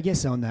 And I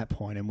guess on that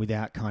point, and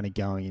without kind of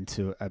going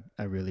into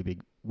a really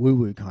big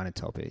woo-woo kind of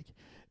topic,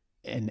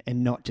 and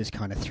not just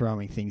kind of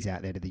throwing things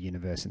out there to the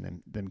universe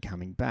and them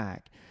coming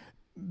back,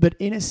 but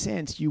in a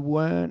sense, you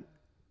weren't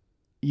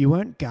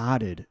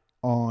guarded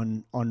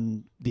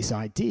on this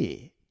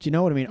idea. Do you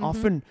know what I mean?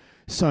 Often,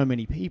 so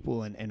many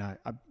people, and I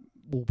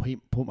will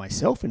put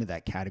myself into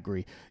that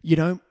category. You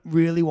don't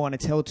really want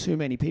to tell too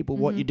many people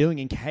what you're doing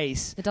in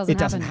case it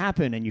doesn't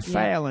happen and you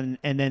fail. And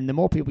then the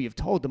more people you've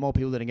told, the more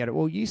people that are going to,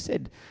 well, you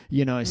said,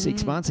 you know,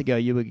 6 months ago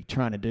you were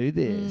trying to do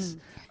this.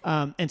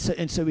 And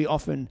so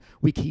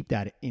we keep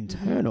that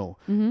internal.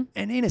 And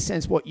in a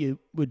sense, what you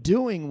were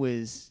doing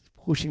was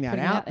pushing that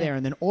out there.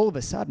 And then all of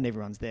a sudden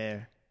everyone's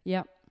there.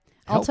 Yep.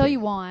 I'll tell you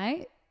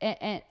why.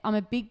 And I'm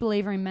a big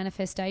believer in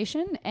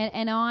manifestation.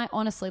 And I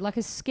honestly, like,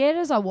 as scared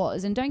as I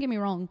was, and don't get me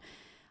wrong,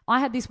 I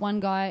had this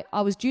one guy,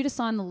 I was due to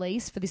sign the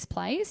lease for this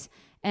place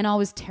and I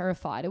was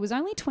terrified. It was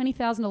only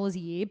 $20,000 a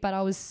year, but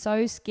I was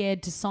so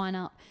scared to sign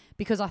up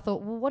because I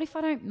thought, well, what if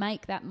I don't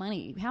make that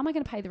money? How am I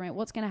going to pay the rent?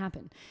 What's going to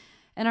happen?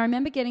 And I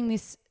remember getting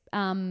this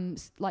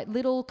like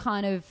little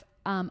kind of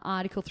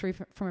article through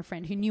from a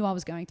friend who knew I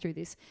was going through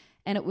this.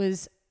 And it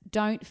was,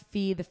 don't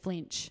fear the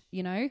flinch,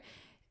 you know,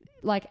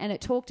 like, and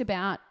it talked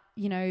about,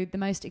 you know, the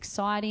most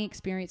exciting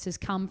experiences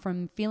come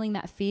from feeling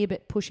that fear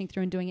but pushing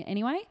through and doing it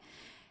anyway.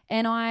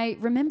 And I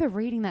remember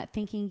reading that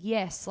thinking,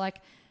 yes, like,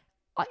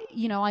 I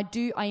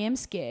am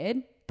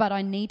scared, but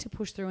I need to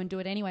push through and do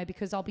it anyway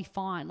because I'll be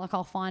fine. Like,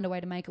 I'll find a way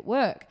to make it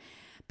work.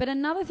 But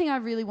another thing I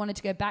really wanted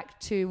to go back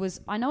to was,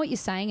 I know what you're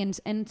saying,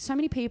 and so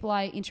many people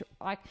I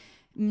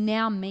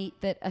now meet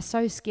that are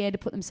so scared to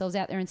put themselves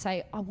out there and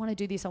say, I want to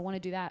do this, I want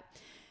to do that.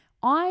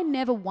 I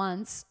never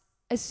once,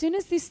 as soon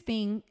as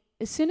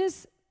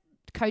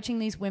coaching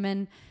these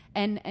women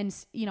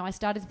and you know, I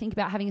started to think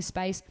about having a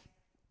space,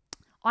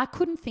 I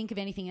couldn't think of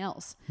anything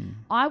else.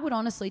 I would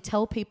honestly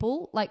tell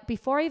people, like,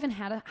 before I even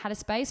had a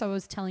space, I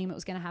was telling them it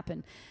was going to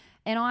happen.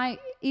 And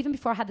even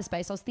before I had the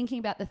space, I was thinking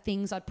about the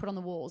things I'd put on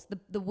the walls,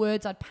 the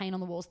words I'd paint on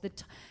the walls, the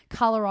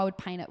color I would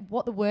paint it,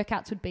 what the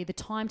workouts would be, the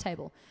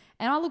timetable.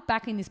 And I look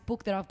back in this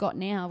book that I've got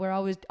now where I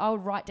would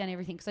write down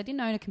everything because I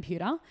didn't own a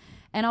computer,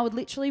 and I would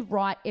literally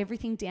write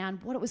everything down,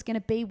 what it was going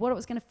to be, what it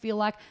was going to feel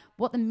like,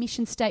 what the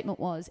mission statement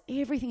was,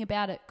 everything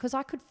about it, because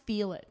I could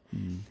feel it.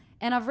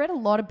 And I've read a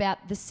lot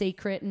about The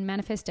Secret and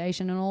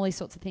manifestation and all these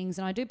sorts of things,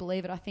 and I do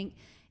believe it. I think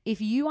if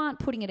you aren't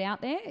putting it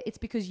out there, it's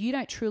because you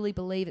don't truly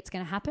believe it's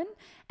going to happen.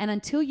 And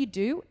until you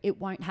do, it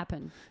won't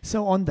happen.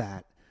 So on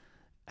that,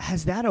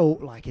 is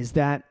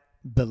that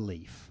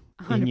belief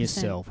 100%. In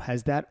yourself,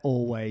 has that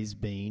always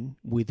been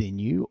within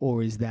you,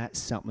 or is that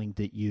something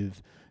that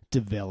you've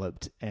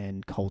developed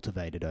and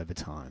cultivated over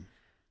time?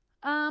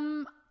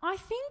 I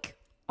think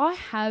I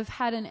have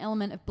had an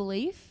element of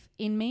belief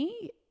in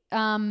me.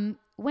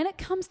 When it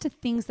comes to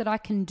things that I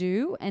can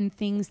do and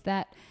things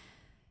that,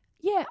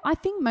 yeah, I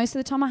think most of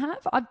the time I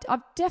have.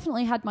 I've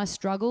definitely had my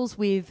struggles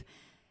with,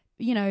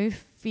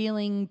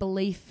 feeling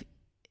belief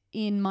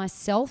in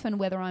myself and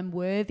whether I'm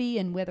worthy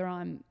and whether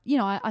I'm,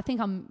 I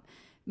think I'm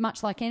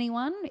much like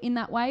anyone in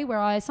that way where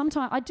I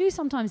do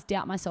sometimes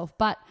doubt myself,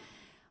 but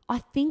I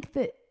think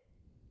that,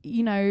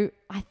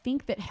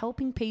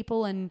 helping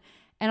people and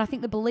I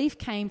think the belief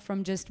came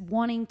from just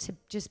wanting to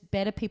just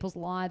better people's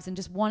lives and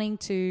just wanting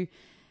to,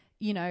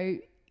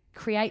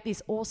 create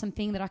this awesome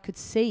thing that I could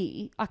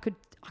see. I could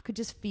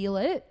just feel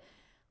it.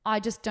 I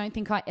just don't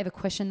think I ever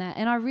questioned that.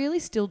 And I really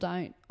still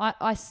don't.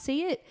 I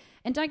see it.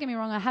 And don't get me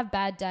wrong, I have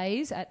bad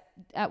days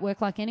at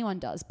work like anyone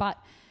does. But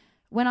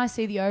when I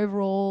see the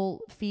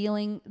overall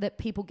feeling that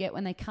people get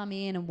when they come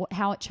in and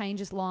how it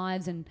changes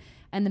lives and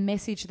the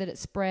message that it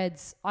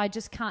spreads, I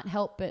just can't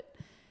help but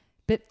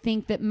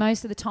think that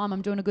most of the time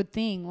I'm doing a good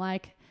thing.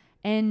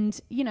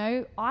 And,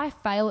 I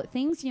fail at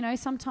things.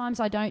 Sometimes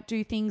I don't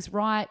do things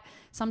right.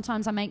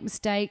 Sometimes I make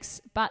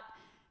mistakes. But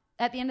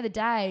at the end of the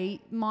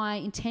day, my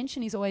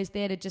intention is always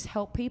there to just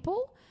help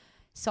people.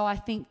 So I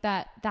think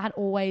that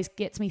always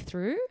gets me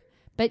through.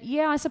 But,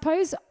 yeah, I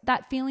suppose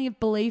that feeling of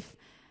belief,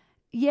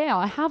 yeah,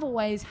 I have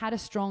always had a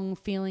strong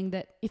feeling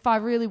that if I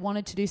really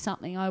wanted to do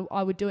something,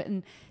 I would do it.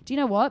 And do you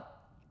know what?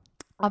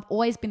 I've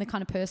always been the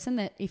kind of person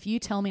that if you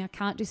tell me I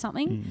can't do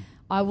something,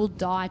 I will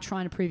die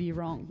trying to prove you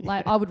wrong.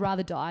 Like I would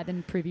rather die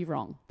than prove you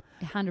wrong,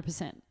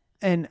 100%.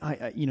 And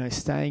I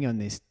staying on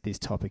this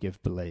topic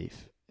of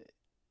belief,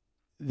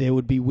 there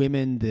would be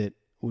women that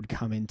would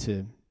come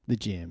into the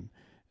gym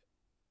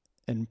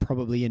and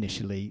probably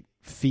initially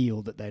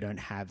feel that they don't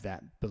have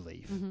that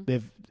belief. Mm-hmm.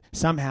 They've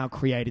somehow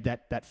created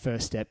that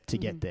first step to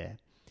get there.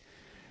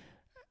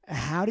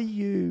 How do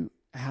you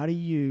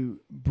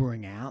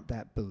bring out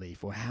that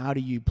belief, or how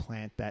do you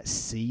plant that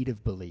seed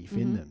of belief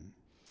in them?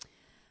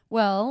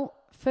 Well,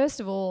 first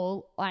of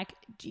all,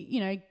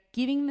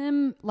 giving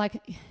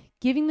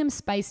them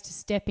space to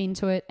step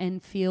into it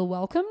and feel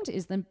welcomed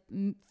is the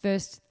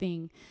first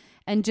thing,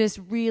 and just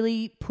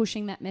really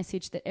pushing that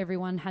message that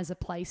everyone has a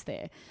place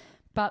there.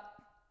 But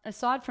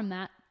aside from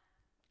that,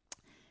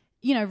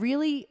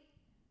 really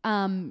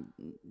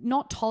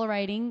not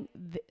tolerating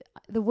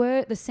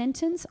the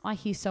sentence I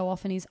hear so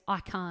often is I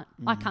can't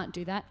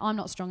do that. I'm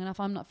not strong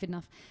enough. I'm not fit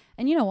enough.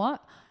 And you know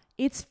what?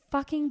 It's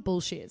fucking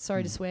bullshit.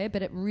 Sorry to swear,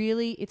 but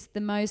it's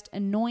the most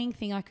annoying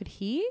thing I could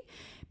hear,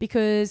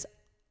 because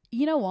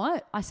you know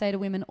what? I say to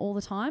women all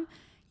the time,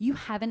 you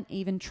haven't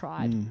even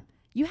tried.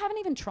 You haven't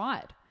even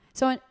tried.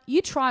 So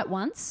you try it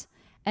once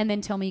and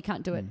then tell me you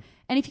can't do it.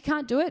 And if you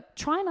can't do it,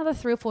 try another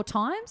 3 or 4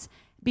 times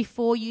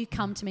before you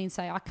come to me and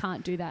say, I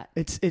can't do that.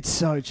 It's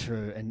so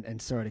true.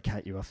 And sorry to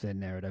cut you off there,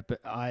 Nerida,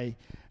 but I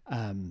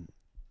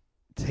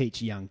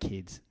teach young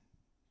kids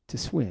to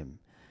swim.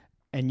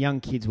 And young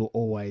kids will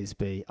always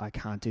be, I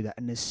can't do that.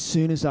 And as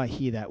soon as I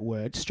hear that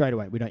word, straight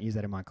away, we don't use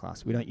that in my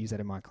class. We don't use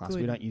that in my class.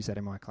 Good. We don't use that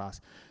in my class.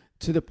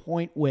 To the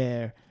point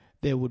where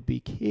there would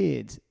be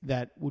kids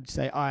that would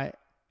say,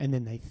 and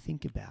then they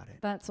think about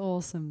it. That's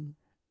awesome.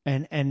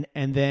 And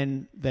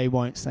then they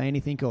won't say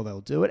anything, or they'll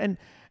do it.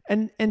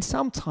 And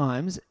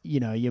sometimes,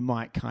 you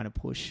might kind of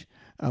push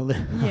a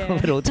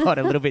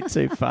little bit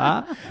too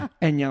far,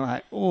 and you're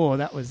like, oh,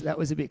 that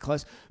was a bit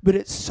close. But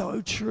it's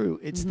so true.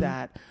 It's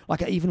that,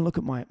 like, I even look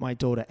at my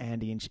daughter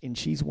Andy, and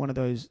she's one of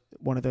those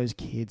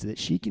kids that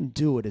she can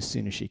do it as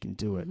soon as she can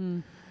do it.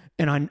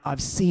 And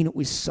I've seen it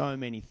with so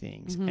many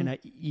things, and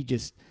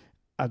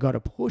I got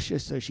to push her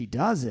so she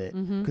does it,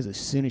 because as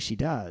soon as she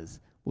does,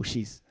 well,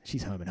 she's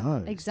home and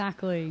home.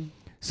 Exactly.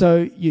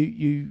 So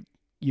you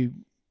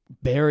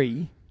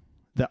bury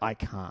the I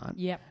can't,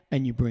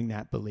 and you bring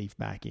that belief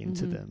back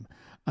into them.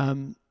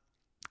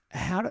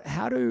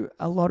 How do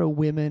a lot of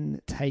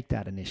women take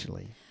that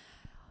initially?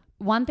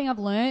 One thing I've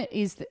learned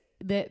is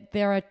that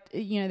there are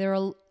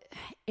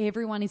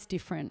everyone is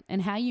different,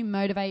 and how you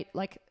motivate,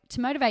 to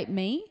motivate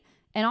me.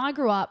 And I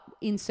grew up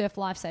in surf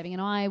lifesaving,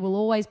 and I will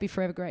always be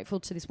forever grateful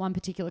to this one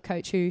particular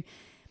coach who,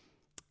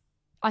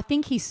 I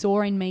think he saw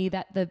in me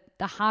that the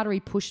harder he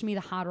pushed me, the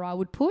harder I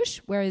would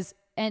push. Whereas,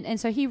 and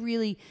so he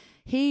really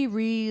he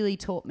really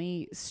taught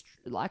me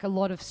like a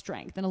lot of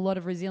strength and a lot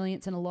of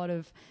resilience and a lot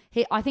of,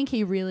 I think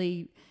he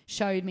really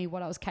showed me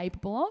what I was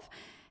capable of.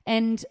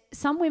 And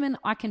some women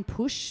I can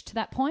push to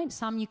that point,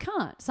 some you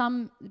can't.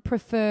 Some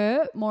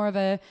prefer more of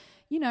a,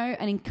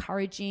 an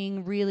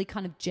encouraging, really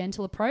kind of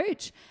gentle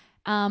approach.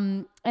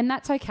 And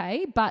that's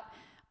okay. But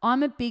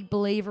I'm a big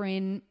believer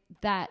in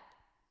that,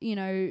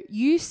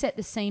 you set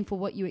the scene for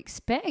what you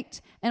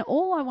expect. And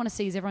all I want to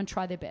see is everyone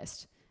try their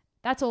best.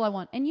 That's all I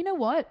want. And you know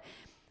what?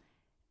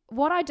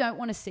 What I don't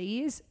want to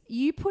see is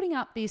you putting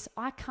up this,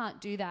 I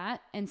can't do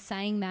that, and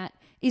saying that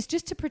is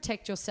just to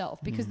protect yourself.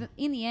 Because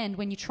in the end,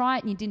 when you try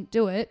it and you didn't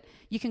do it,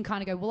 you can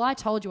kind of go, well, I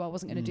told you I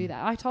wasn't going to do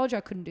that. I told you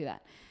I couldn't do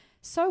that.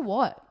 So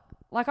what?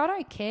 Like, I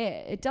don't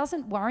care. It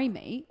doesn't worry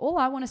me. All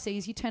I want to see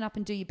is you turn up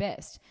and do your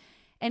best.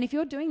 And if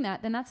you're doing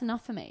that, then that's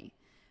enough for me.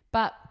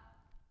 But,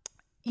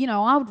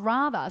 I would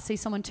rather see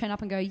someone turn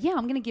up and go, yeah,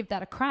 I'm going to give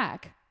that a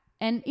crack.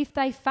 And if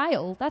they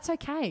fail, that's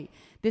okay.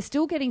 They're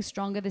still getting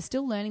stronger. They're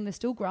still learning. They're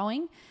still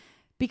growing.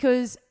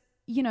 Because,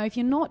 if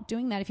you're not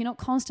doing that, if you're not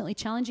constantly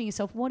challenging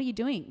yourself, what are you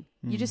doing?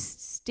 You're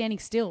just standing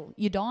still.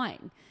 You're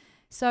dying.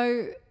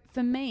 So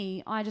for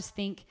me, I just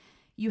think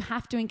you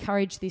have to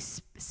encourage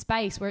this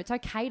space where it's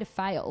okay to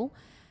fail,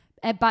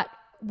 but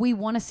we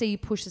want to see you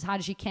push as hard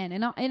as you can.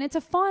 And it's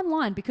a fine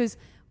line because,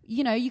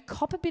 you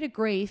cop a bit of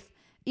grief.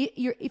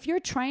 If you're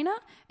a trainer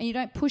and you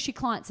don't push your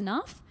clients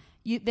enough,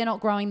 they're not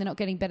growing, they're not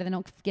getting better, they're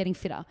not getting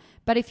fitter.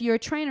 But if you're a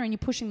trainer and you're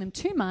pushing them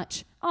too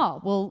much,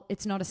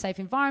 it's not a safe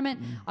environment.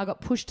 I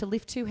got pushed to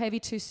lift too heavy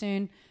too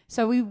soon.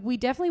 So we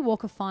definitely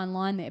walk a fine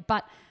line there.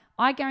 But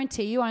I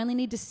guarantee you, I only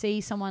need to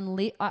see someone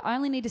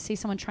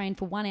train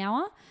for 1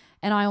 hour,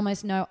 and I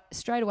almost know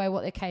straight away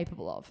what they're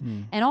capable of.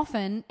 And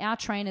often our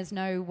trainers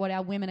know what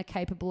our women are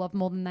capable of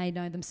more than they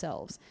know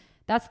themselves.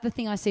 That's the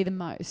thing I see the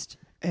most.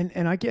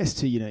 And I guess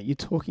too, you're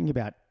talking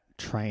about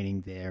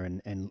training there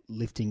and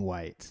lifting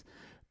weights,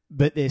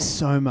 but there's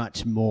so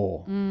much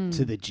more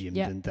to the gym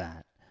than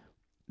that.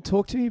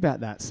 Talk to me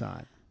about that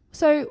side.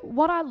 So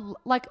what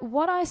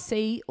I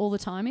see all the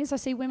time is I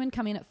see women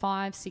come in at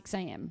 5, 6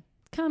 a.m.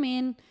 Come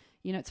in,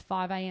 it's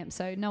 5 a.m.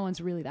 So no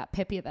one's really that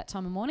peppy at that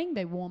time of morning.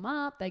 They warm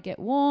up, they get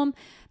warm,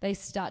 they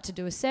start to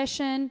do a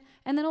session,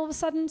 and then all of a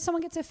sudden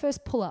someone gets their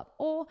first pull-up,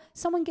 or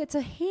someone gets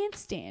a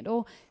handstand,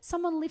 or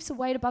someone lifts a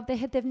weight above their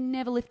head they've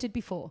never lifted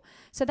before.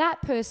 So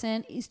that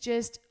person is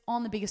just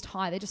on the biggest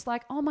high. They're just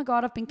like, oh my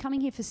God, I've been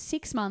coming here for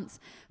 6 months,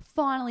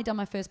 finally done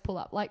my first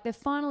pull-up. Like they've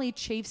finally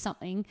achieved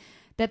something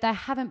that they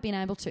haven't been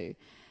able to.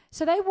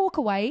 So they walk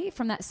away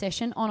from that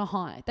session on a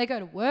high. They go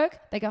to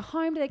work, they go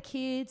home to their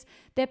kids,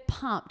 they're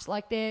pumped,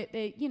 like they're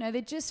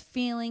just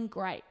feeling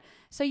great.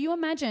 So you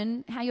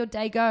imagine how your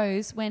day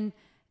goes when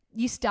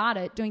you start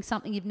it doing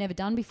something you've never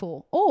done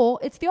before. Or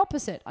it's the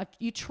opposite.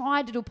 You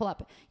tried to do a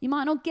pull-up. You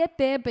might not get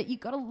there, but you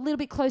got a little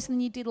bit closer than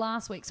you did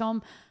last week.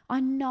 So I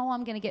know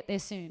I'm going to get there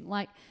soon.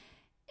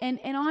 And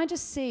I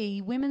just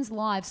see women's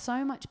lives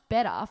so much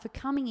better for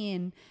coming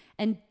in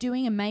and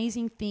doing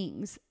amazing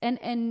things.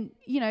 And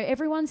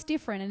everyone's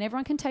different and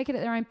everyone can take it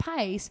at their own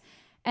pace.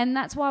 And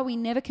that's why we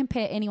never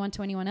compare anyone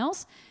to anyone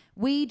else.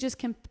 We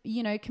just,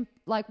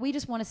 we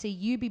just want to see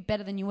you be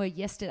better than you were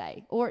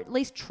yesterday, or at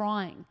least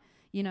trying,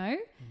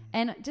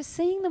 and just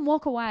seeing them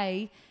walk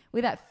away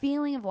with that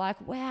feeling of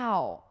like,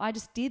 wow, I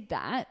just did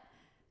that.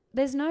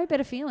 There's no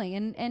better feeling.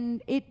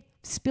 And it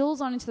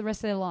spills on into the rest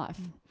of their life.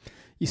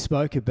 You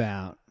spoke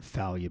about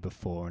failure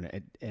before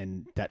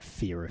and that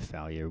fear of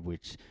failure,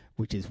 which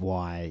is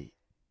why,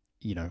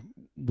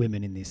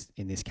 women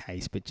in this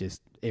case, but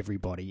just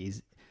everybody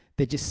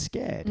they're just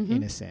scared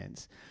in a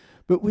sense.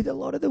 But with a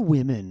lot of the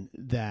women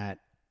that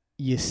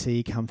you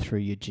see come through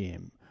your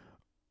gym,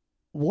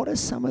 what are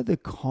some of the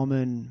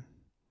common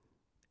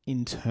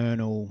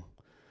internal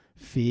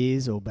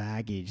fears or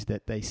baggage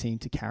that they seem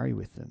to carry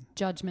with them?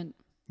 Judgment.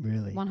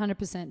 Really?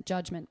 100%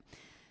 judgment.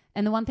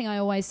 And the one thing I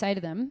always say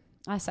to them,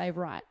 I say,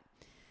 right,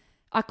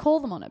 I call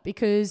them on it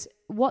because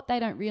what they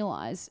don't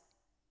realize,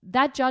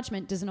 that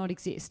judgment does not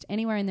exist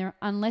anywhere in there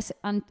unless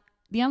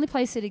the only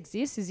place it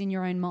exists is in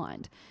your own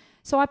mind.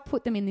 So I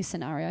put them in this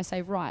scenario. I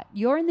say, right,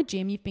 you're in the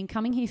gym. You've been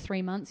coming here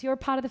 3 months. You're a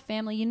part of the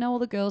family. You know all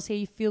the girls here.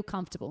 You feel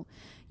comfortable.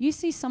 You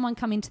see someone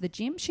come into the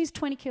gym. She's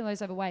 20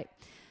 kilos overweight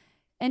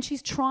and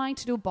she's trying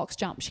to do a box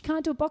jump. She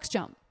can't do a box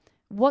jump.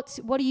 What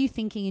are you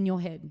thinking in your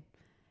head?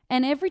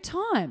 And every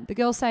time the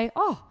girls say,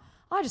 oh,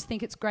 I just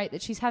think it's great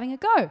that she's having a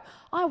go.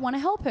 I want to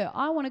help her.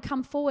 I want to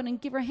come forward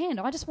and give her a hand.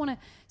 I just want to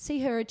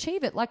see her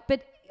achieve it.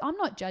 But I'm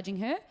not judging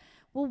her.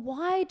 Well,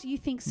 why do you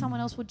think someone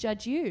else would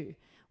judge you?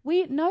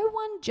 No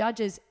one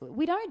judges.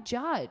 We don't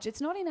judge.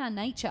 It's not in our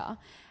nature.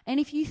 And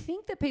if you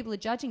think that people are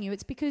judging you,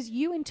 it's because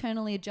you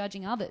internally are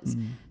judging others.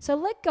 So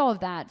let go of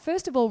that.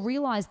 First of all,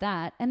 realize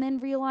that, and then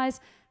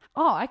realize,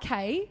 oh,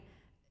 okay,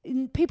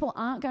 people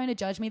aren't going to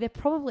judge me. They're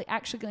probably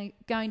actually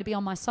going to be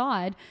on my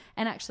side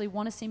and actually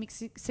want to see me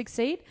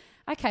succeed.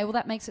 Okay, well,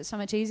 that makes it so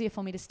much easier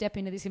for me to step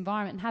into this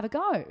environment and have a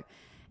go.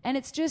 And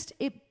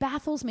it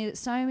baffles me that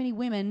so many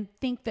women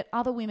think that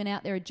other women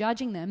out there are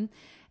judging them.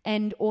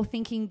 and or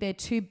thinking they're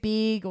too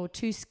big or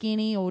too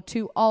skinny or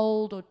too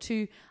old or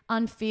too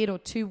unfit or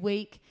too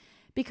weak.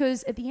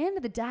 Because at the end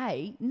of the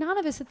day, none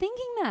of us are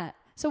thinking that.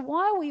 So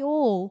why are we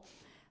all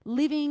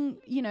living,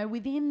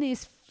 within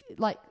this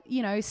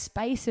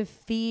space of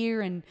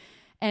fear and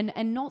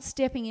not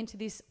stepping into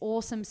this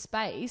awesome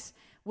space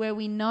where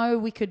we know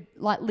we could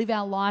live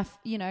our life,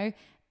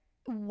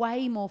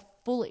 way more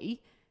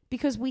fully,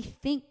 because we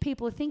think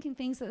people are thinking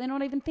things that they're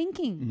not even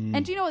thinking.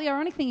 And do you know what the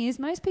ironic thing is?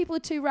 Most people are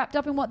too wrapped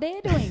up in what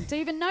they're doing to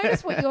even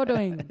notice what you're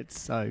doing.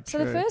 It's so true.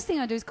 So the first thing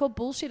I do is call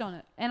bullshit on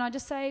it. And I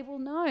just say, well,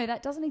 no,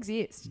 that doesn't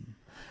exist.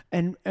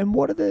 And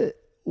what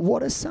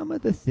are some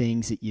of the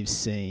things that you've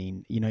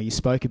seen? You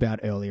spoke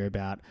about earlier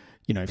about,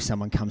 if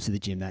someone comes to the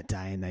gym that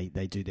day and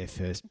they do their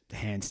first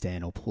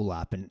handstand or pull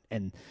up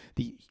and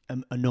the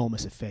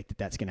enormous effect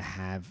that's going to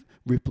have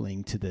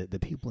rippling to the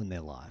people in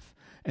their life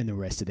and the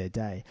rest of their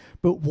day.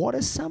 But what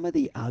are some of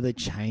the other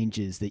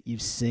changes that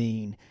you've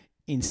seen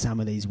in some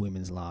of these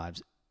women's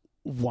lives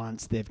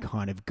once they've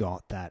kind of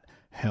got that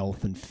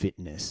health and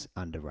fitness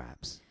under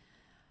wraps?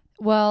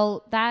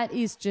 Well, that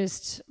is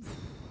just,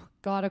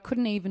 God, I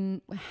couldn't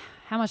even,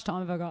 how much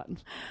time have I got?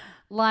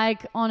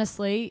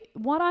 Honestly,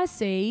 what I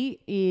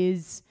see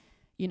is,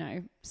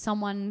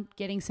 someone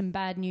getting some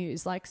bad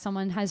news, like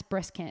someone has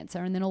breast cancer,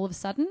 and then all of a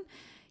sudden,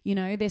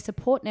 their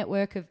support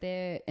network of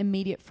their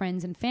immediate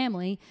friends and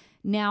family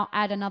now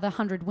add another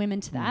 100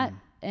 women to that.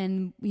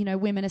 And,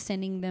 women are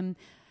sending them,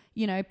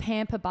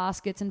 pamper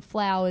baskets and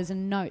flowers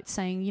and notes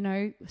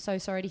saying, so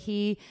sorry to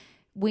hear,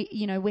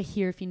 we're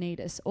here if you need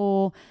us.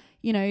 Or,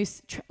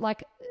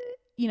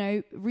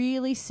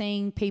 really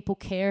seeing people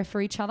care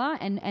for each other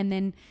and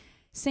then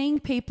seeing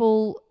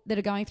people that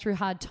are going through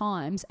hard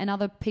times and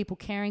other people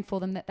caring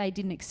for them that they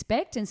didn't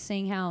expect, and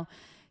seeing how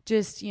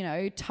just,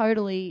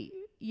 totally,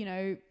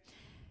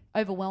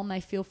 overwhelmed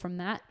they feel from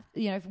that,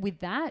 with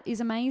that is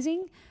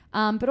amazing.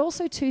 But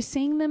also too,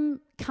 seeing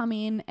them come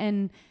in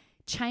and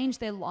change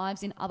their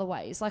lives in other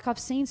ways. I've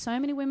seen so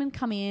many women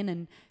come in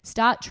and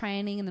start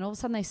training, and then all of a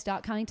sudden they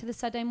start coming to the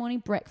Saturday morning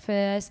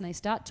breakfast and they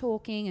start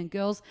talking, and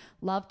girls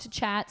love to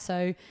chat.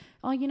 So,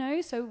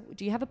 so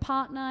do you have a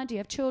partner? Do you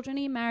have children? Are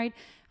you married?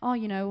 Oh,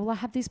 well, I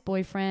have this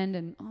boyfriend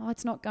and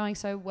it's not going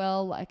so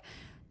well.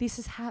 This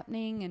is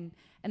happening. And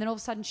then all of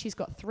a sudden she's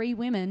got 3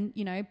 women,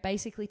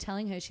 basically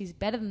telling her she's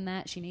better than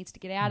that. She needs to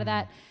get out of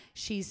that.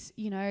 She's,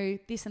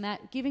 this and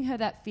that, giving her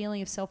that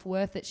feeling of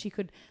self-worth that she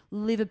could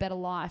live a better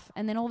life.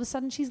 And then all of a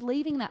sudden she's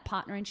leaving that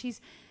partner and she's,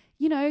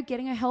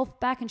 getting her health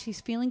back and she's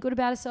feeling good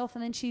about herself.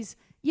 And then she's,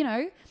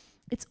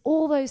 it's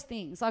all those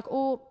things.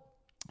 Or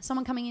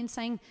someone coming in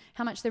saying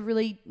how much they're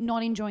really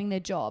not enjoying their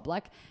job,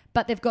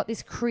 but they've got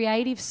this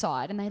creative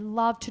side and they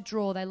love to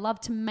draw, they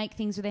love to make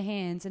things with their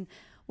hands. And,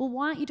 well,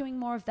 why aren't you doing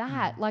more of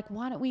that? Why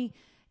don't we...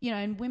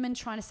 and women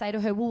trying to say to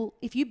her, well,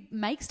 if you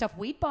make stuff,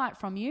 we'd buy it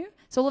from you.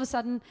 So all of a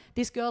sudden,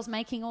 this girl's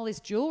making all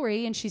this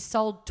jewelry and she's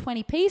sold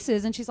 20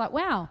 pieces and she's like,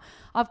 wow,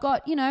 I've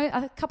got,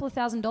 a couple of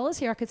 $1,000s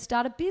here I could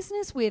start a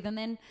business with. And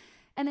then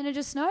it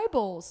just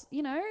snowballs,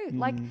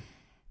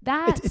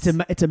 that's...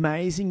 It's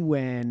amazing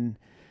when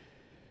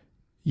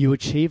you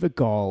achieve a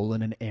goal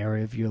in an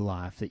area of your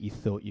life that you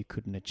thought you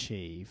couldn't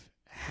achieve,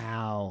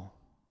 how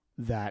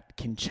that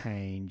can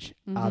change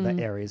other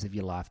areas of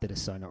your life that are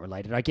so not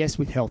related. I guess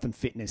with health and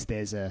fitness,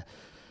 there's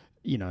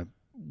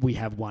we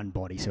have one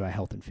body, so our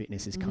health and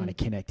fitness is kind of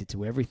connected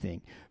to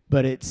everything.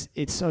 But it's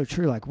so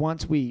true.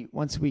 Once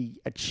we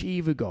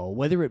achieve a goal,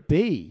 whether it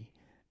be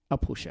a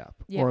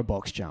push-up or a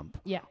box jump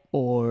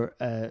or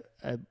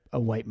a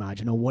weight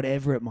margin or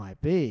whatever it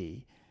might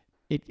be,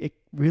 it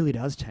really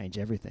does change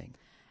everything.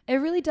 It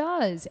really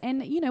does.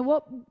 And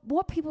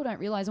what people don't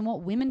realize and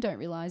what women don't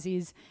realize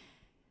is,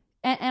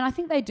 and I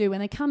think they do, when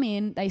they come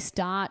in, they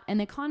start and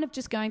they're kind of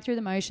just going through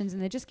the motions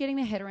and they're just getting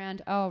their head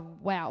around, oh,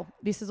 wow,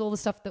 this is all the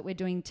stuff that we're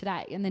doing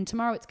today. And then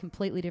tomorrow it's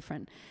completely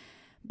different.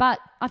 But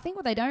I think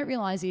what they don't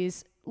realize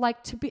is,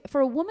 for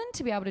a woman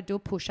to be able to do a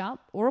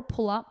push-up or a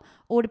pull-up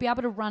or to be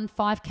able to run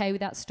 5K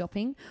without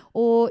stopping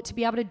or to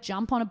be able to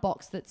jump on a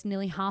box that's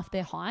nearly half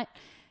their height,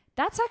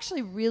 that's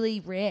actually really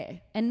rare.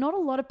 And not a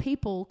lot of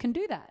people can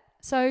do that.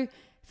 So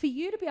for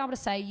you to be able to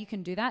say you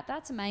can do that,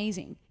 that's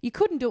amazing. You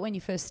couldn't do it when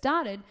you first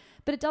started,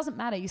 but it doesn't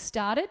matter. You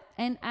started,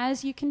 and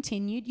as you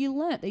continued, you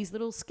learnt these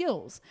little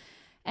skills.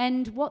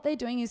 And what they're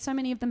doing is, so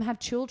many of them have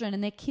children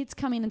and their kids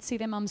come in and see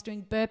their mums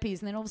doing burpees,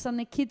 and then all of a sudden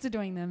their kids are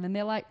doing them, and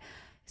they're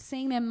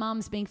seeing their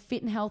mums being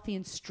fit and healthy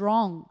and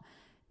strong.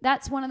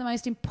 That's one of the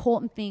most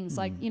important things.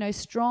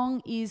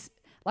 Strong is,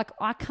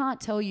 I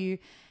can't tell you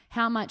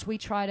how much we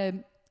try to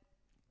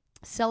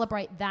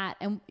celebrate that,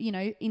 and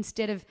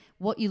instead of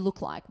what you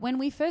look like. When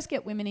we first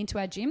get women into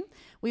our gym,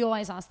 we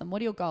always ask them,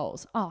 what are your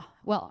goals? Oh,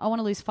 well, I want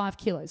to lose 5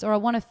 kilos, or I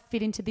want to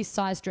fit into this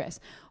size dress,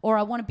 or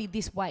I want to be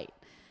this weight.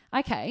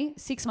 Okay,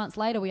 6 months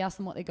later, we ask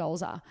them what their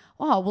goals are.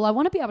 Oh, well, I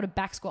want to be able to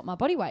back squat my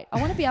body weight. I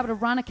want to be able to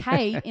run a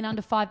K in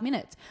under 5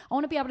 minutes. I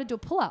want to be able to do a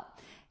pull-up.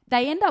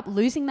 They end up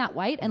losing that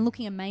weight and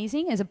looking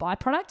amazing as a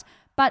byproduct,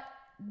 but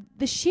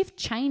the shift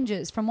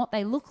changes from what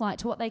they look like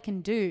to what they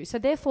can do. So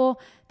therefore,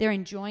 they're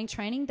enjoying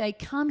training. They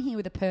come here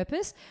with a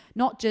purpose,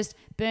 not just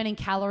burning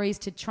calories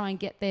to try and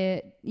get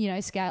their,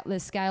 their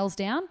scales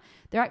down.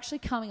 They're actually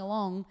coming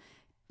along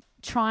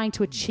trying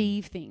to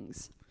achieve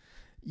things.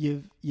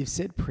 You've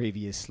said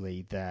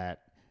previously that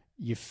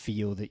you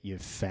feel that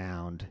you've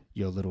found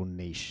your little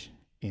niche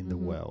in the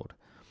world.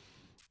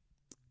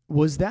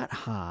 Was that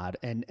hard?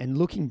 And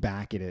looking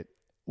back at it,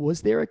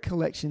 was there a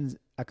collection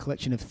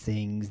of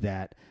things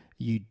that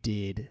you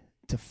did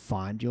to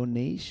find your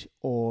niche,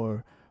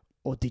 or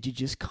did you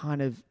just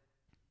kind of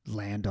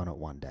land on it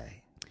one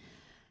day?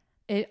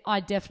 I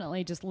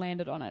definitely just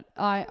landed on it.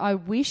 I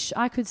wish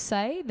I could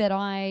say that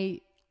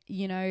I,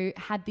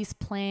 had this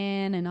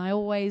plan and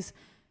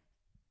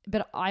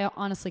but I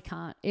honestly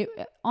can't.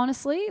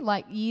 Honestly,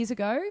 like years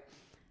ago,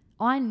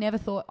 I never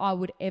thought I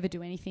would ever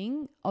do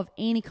anything of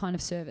any kind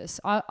of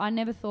service. I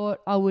never thought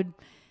I would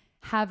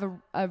have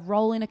a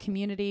role in a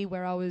community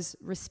where I was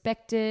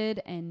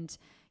respected and,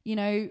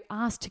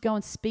 asked to go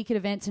and speak at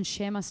events and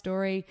share my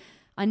story.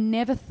 I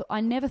never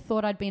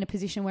thought I'd be in a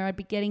position where I'd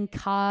be getting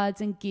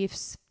cards and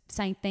gifts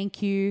saying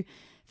thank you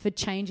for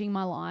changing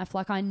my life.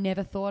 Like, I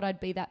never thought I'd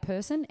be that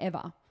person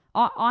ever.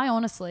 I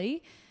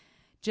honestly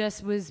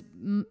just was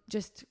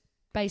just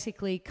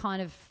basically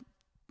kind of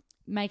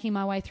making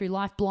my way through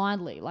life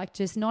blindly, like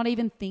just not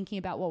even thinking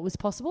about what was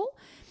possible.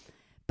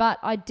 But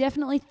I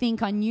definitely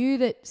think I knew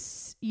that,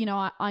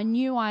 I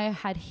knew I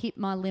had hit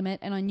my limit,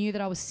 and I knew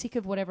that I was sick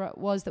of whatever it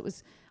was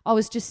I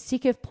was just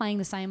sick of playing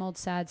the same old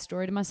sad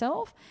story to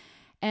myself.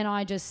 And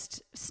I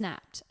just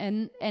snapped.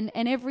 And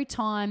every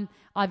time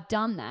I've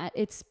done that,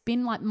 it's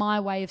been like my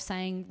way of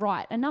saying,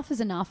 right, enough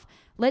is enough.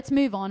 Let's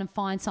move on and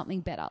find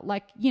something better.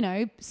 Like,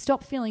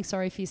 stop feeling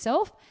sorry for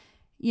yourself.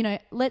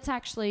 Let's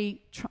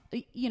actually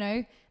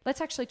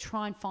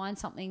try and find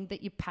something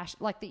that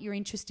that you're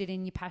interested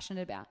in, you're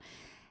passionate about.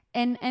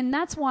 And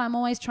that's why I'm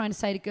always trying to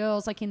say to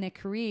girls, like in their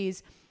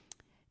careers,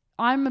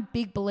 I'm a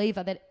big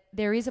believer that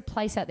there is a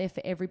place out there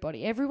for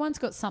everybody. Everyone's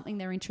got something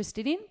they're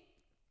interested in.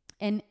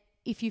 And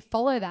if you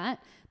follow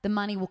that, the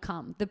money will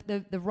come.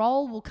 The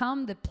role will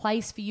come. The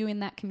place for you in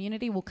that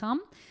community will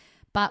come.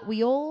 But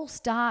we all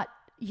start,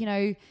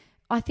 I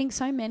think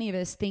so many of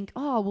us think,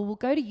 oh, well, we'll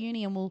go to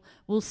uni and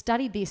we'll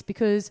study this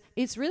because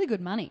it's really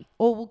good money.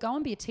 Or we'll go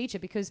and be a teacher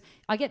because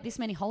I get this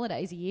many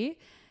holidays a year.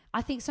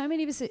 I think so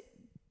many of us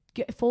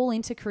fall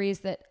into careers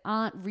that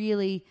aren't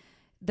really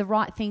the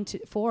right thing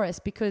for us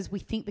because we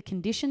think the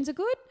conditions are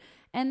good.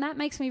 And that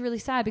makes me really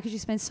sad because you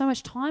spend so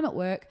much time at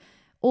work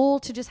all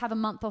to just have a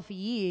month off a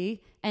year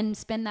and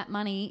spend that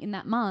money in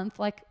that month.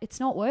 Like, it's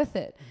not worth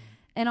it.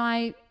 And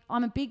I'm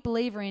a big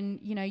believer in,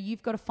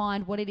 you've got to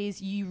find what it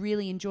is you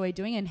really enjoy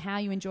doing and how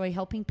you enjoy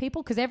helping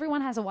people, because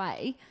everyone has a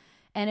way,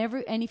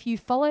 and if you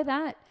follow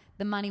that,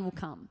 the money will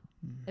come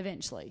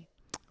eventually.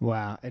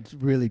 Wow, it's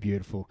really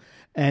beautiful.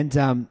 And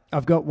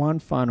I've got one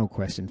final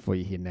question for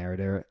you here,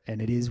 Nerida,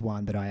 and it is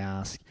one that I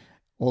ask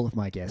all of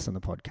my guests on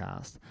the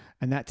podcast,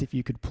 and that's if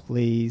you could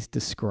please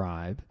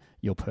describe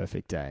your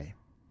perfect day.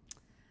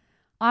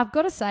 I've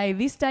got to say,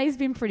 this day's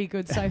been pretty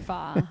good so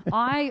far.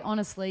 My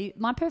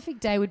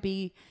perfect day would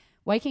be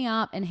waking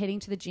up and heading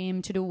to the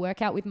gym to do a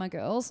workout with my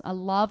girls. I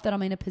love that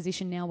I'm in a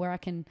position now where I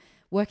can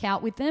work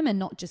out with them and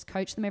not just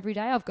coach them every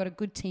day. I've got a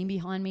good team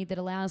behind me that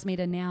allows me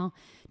to now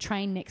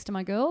train next to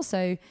my girls.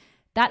 So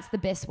that's the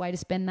best way to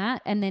spend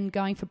that. And then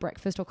going for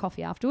breakfast or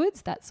coffee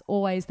afterwards, that's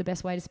always the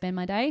best way to spend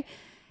my day.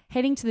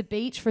 Heading to the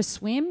beach for a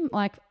swim,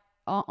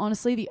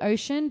 honestly, the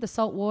ocean, the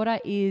salt water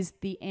is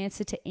the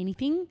answer to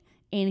anything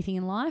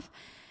in life.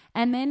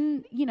 And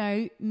then,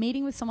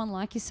 meeting with someone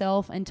like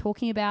yourself and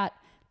talking about,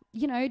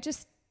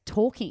 just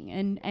talking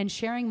and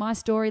sharing my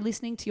story,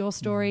 listening to your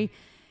story.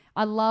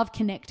 I love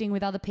connecting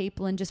with other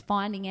people and just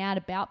finding out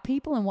about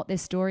people and what their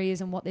story is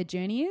and what their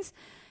journey is.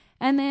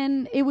 And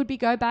then it would be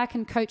go back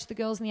and coach the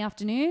girls in the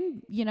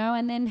afternoon,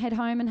 and then head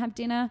home and have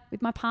dinner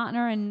with my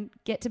partner and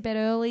get to bed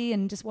early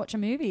and just watch a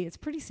movie. It's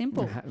pretty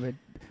simple.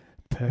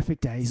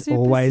 Perfect days Super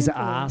always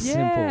simple. are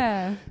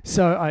Yeah. simple.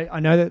 So I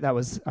know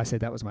I said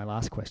that was my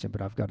last question,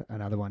 but I've got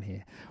another one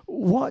here.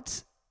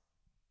 What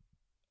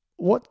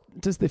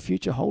does the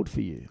future hold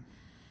for you?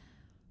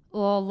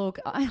 Oh, look,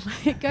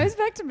 it goes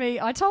back to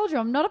me. I told you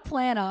I'm not a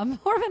planner. I'm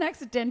more of an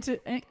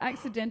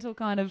accidental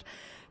kind of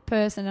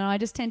person, and I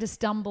just tend to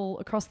stumble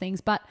across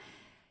things. But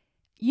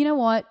you know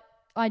what?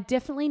 I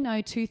definitely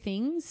know two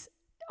things.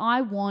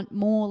 I want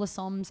more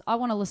LaSoms. I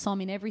want a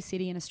LaSom in every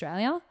city in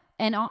Australia,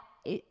 and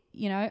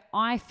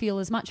I feel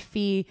as much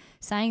fear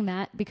saying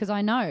that because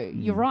I know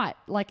you're right.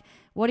 Like,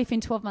 what if in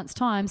 12 months'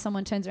 time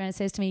someone turns around and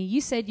says to me,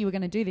 you said you were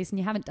going to do this and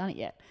you haven't done it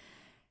yet?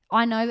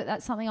 I know that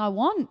that's something I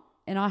want,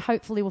 and I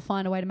hopefully will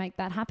find a way to make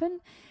that happen.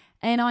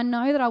 And I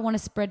know that I want to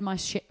spread my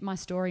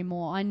story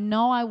more. I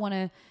know I want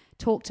to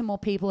talk to more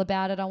people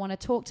about it. I want to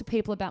talk to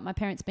people about my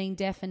parents being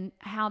deaf and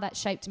how that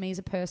shaped me as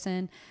a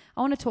person.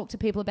 I want to talk to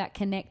people about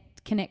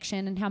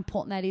connection and how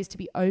important that is to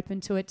be open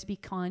to it, to be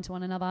kind to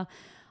one another.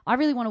 I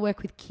really want to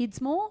work with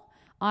kids more.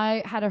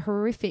 I had a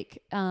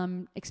horrific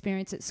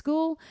experience at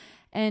school,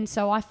 and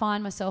so I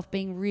find myself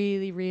being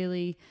really,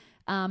 really,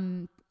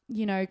 kind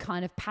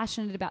of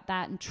passionate about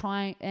that and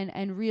trying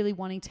and really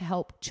wanting to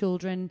help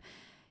children,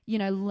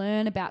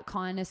 learn about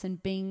kindness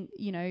and being,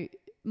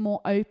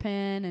 more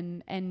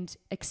open and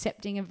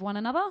accepting of one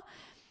another.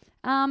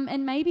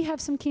 And maybe have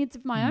some kids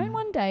of my own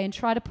one day and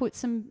try to put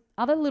some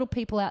other little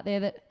people out there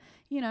that,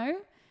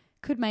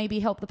 could maybe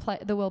help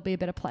the world be a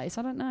better place.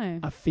 I don't know.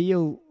 I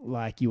feel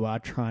like you are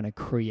trying to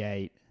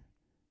create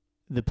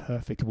the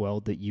perfect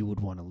world that you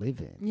would want to live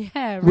in.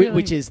 Yeah, really.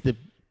 Which is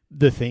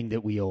the thing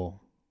that we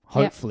all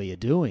hopefully are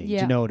doing. Do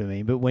you know what I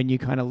mean? But when you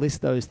kind of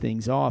list those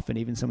things off, and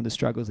even some of the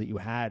struggles that you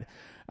had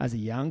as a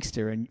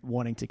youngster and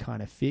wanting to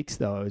kind of fix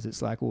those,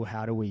 it's like, well,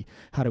 how do we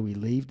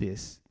leave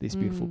this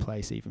beautiful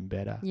place even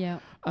better? Yeah.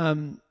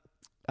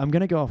 I'm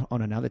going to go off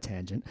on another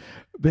tangent,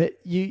 but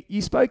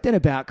you spoke then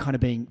about kind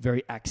of being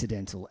very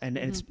accidental, and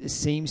it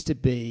seems to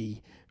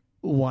be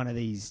one of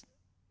these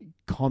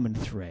common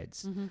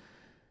threads. Mm-hmm.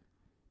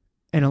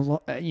 And a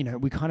lot,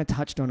 we kind of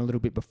touched on a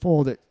little bit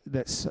before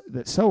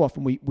that so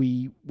often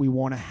we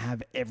want to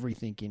have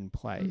everything in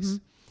place.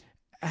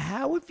 Mm-hmm.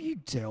 How have you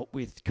dealt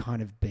with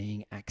kind of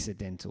being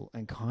accidental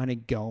and kind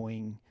of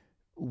going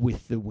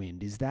with the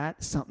wind? Is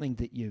that something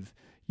that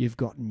you've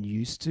gotten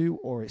used to,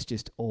 or it's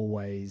just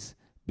always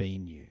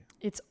been you?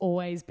 It's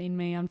always been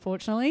me,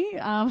 unfortunately.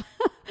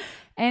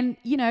 And,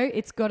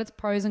 it's got its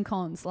pros and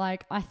cons.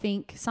 Like, I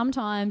think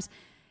sometimes,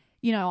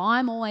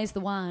 I'm always the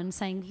one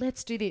saying,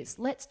 let's do this,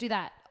 let's do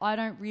that. I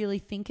don't really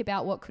think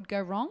about what could go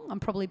wrong. I'm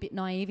probably a bit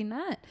naive in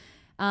that.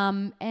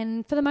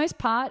 And for the most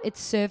part, it's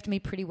served me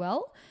pretty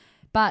well.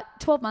 But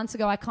 12 months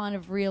ago, I kind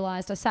of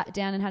realized, I sat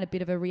down and had a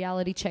bit of a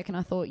reality check, and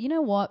I thought, you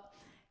know what?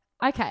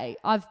 Okay,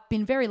 I've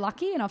been very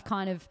lucky and I've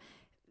kind of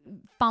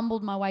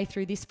fumbled my way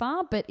through this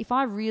far, but if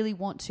I really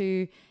want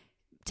to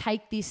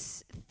take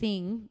this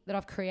thing that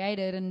I've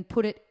created and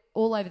put it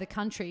all over the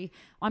country,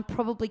 I'm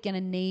probably going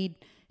to need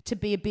to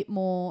be a bit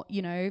more,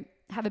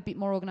 have a bit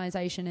more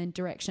organisation and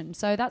direction.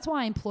 So that's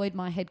why I employed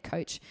my head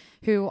coach,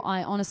 who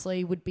I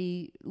honestly would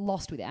be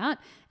lost without.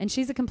 And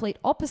she's the complete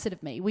opposite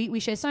of me. We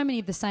share so many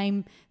of the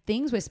same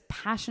things. We're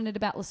passionate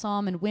about La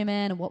Somme and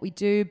women and what we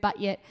do, but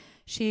yet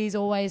she's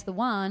always the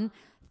one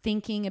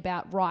thinking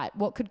about, right,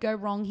 what could go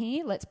wrong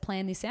here? Let's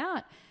plan this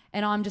out.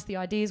 And I'm just the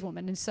ideas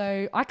woman. And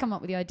so I come up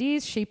with the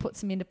ideas, she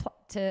puts them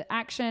into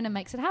action and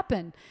makes it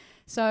happen.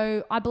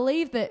 So I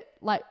believe that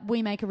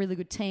we make a really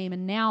good team,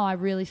 and now I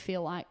really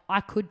feel like I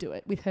could do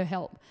it with her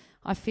help.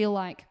 I feel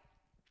like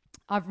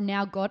I've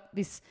now got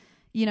this,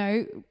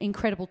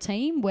 incredible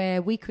team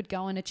where we could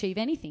go and achieve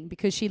anything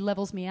because she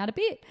levels me out a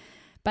bit.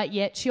 But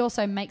yet she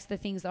also makes the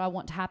things that I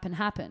want to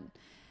happen.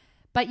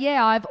 But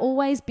yeah, I've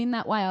always been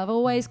that way. I've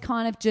always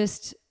kind of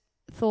just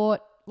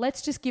thought,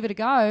 let's just give it a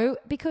go,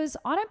 because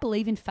I don't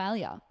believe in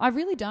failure. I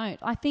really don't.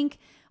 I think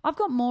I've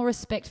got more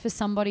respect for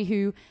somebody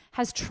who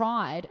has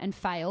tried and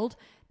failed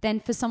than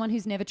for someone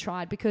who's never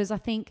tried, because I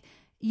think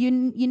you're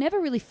never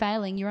really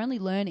failing. You're only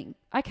learning.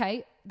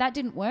 Okay, that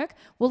didn't work.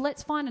 Well,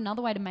 let's find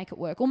another way to make it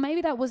work. Or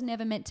maybe that was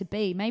never meant to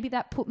be. Maybe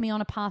that put me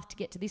on a path to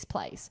get to this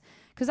place,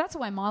 because that's the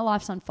way my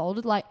life's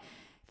unfolded. Like,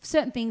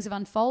 certain things have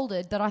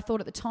unfolded that I thought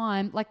at the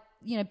time, like,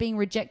 being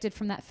rejected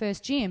from that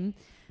first gym,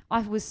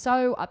 I was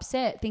so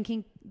upset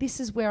thinking this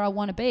is where I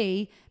want to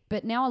be.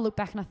 But now I look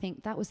back and I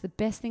think that was the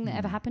best thing that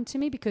ever happened to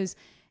me, because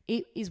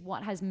it is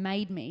what has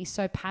made me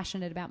so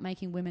passionate about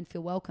making women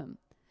feel welcome.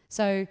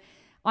 So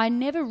I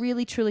never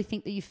really truly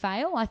think that you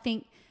fail. I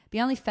think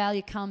the only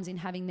failure comes in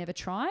having never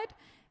tried.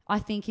 I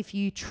think if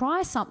you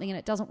try something and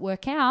it doesn't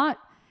work out,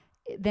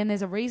 then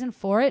there's a reason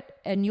for it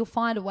and you'll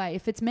find a way.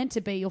 If it's meant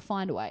to be, you'll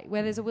find a way.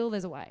 Where there's a will,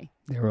 there's a way.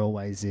 There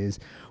always is.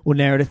 Well,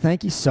 Nerida,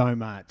 thank you so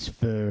much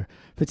for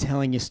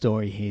telling your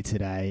story here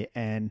today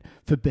and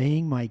for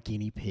being my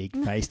guinea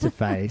pig face to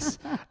face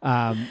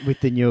with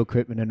the new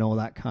equipment and all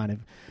that kind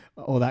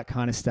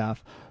of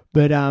stuff.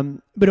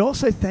 But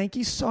also thank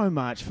you so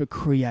much for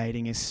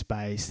creating a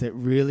space that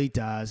really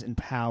does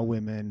empower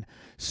women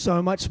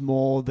so much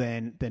more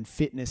than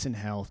fitness and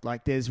health.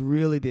 Like, there's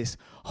really this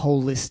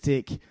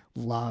holistic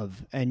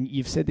love, and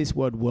you've said this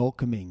word,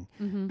 welcoming,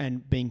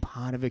 and being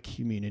part of a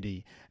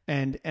community.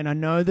 And I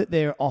know that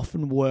there are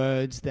often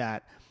words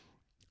that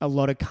a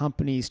lot of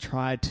companies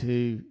try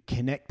to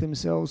connect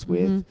themselves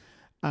with,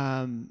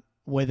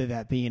 whether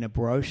that be in a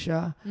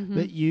brochure,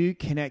 but you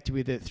connect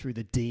with it through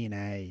the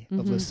DNA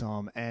of La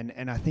Somme.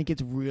 And I think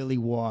it's really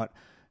what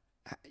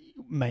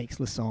makes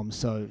La Somme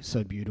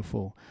so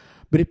beautiful.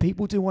 But if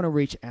people do want to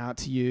reach out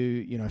to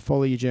you,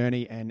 follow your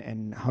journey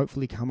and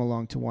hopefully come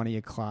along to one of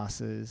your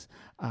classes,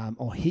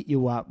 or hit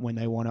you up when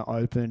they want to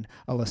open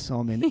a La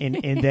Somme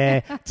in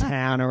their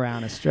town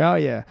around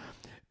Australia,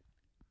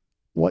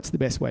 what's the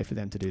best way for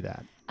them to do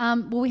that?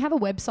 Well, we have a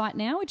website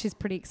now, which is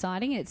pretty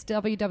exciting. It's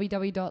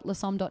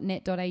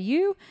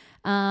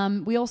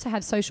www.lasomme.net.au. We also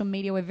have social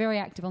media. We're very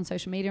active on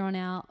social media on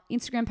our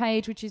Instagram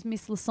page, which is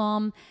Miss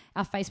Lasomme.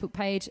 Our Facebook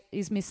page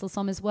is Miss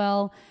Lasomme as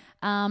well.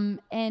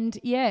 And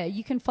yeah,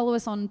 you can follow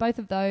us on both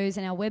of those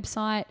and our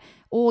website,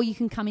 or you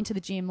can come into the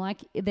gym.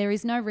 Like, there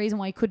is no reason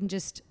why you couldn't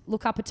just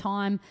look up our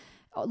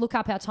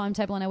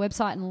timetable on our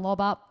website and lob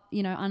up,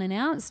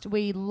 unannounced.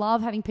 We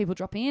love having people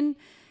drop in.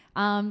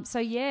 So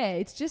yeah,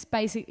 it's just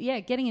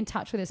getting in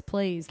touch with us,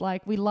 please.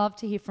 Like, we love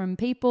to hear from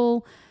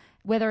people,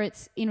 whether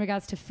it's in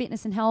regards to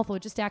fitness and health or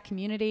just our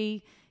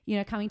community,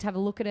 coming to have a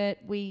look at it.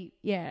 We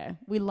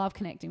love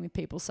connecting with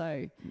people.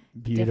 So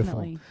beautiful.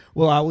 Definitely.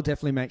 Well, I will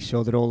definitely make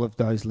sure that all of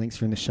those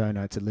links are in the show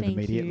notes at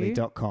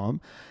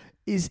liveimmediately.com.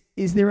 Is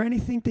there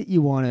anything that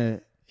you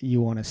want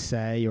to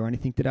say, or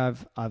anything that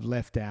I've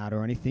left out,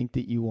 or anything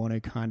that you want to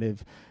kind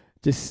of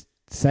just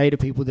say to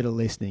people that are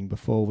listening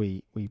before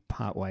we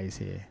part ways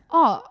here?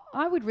 Oh,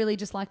 I would really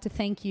just like to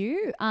thank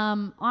you.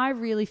 I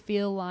really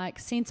feel like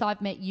since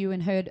I've met you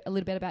and heard a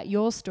little bit about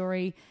your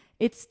story,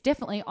 it's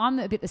definitely, I'm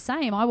a bit the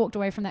same. I walked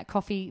away from that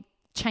coffee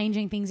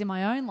changing things in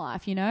my own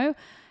life,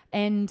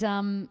 and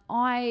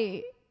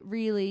I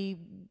really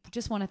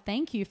just want to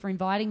thank you for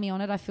inviting me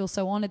on it. I feel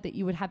so honored that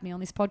you would have me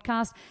on this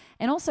podcast,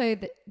 and also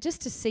that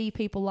just to see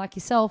people like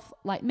yourself,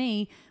 like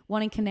me,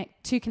 wanting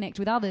to connect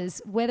with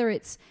others, whether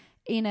it's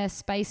in a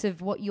space of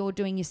what you're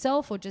doing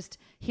yourself or just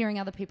hearing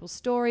other people's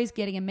stories,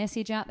 getting a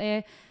message out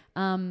there.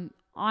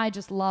 I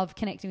just love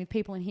connecting with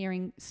people and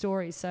hearing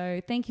stories. So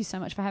thank you so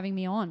much for having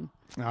me on.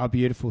 Oh,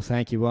 beautiful.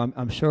 Thank you. Well,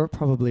 I'm sure it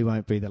probably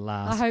won't be the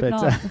last. I hope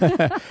not.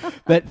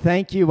 But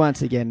thank you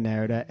once again,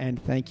 Nerida,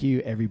 and thank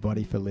you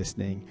everybody for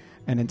listening.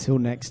 And until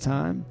next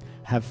time,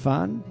 have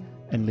fun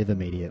and live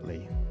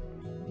immediately.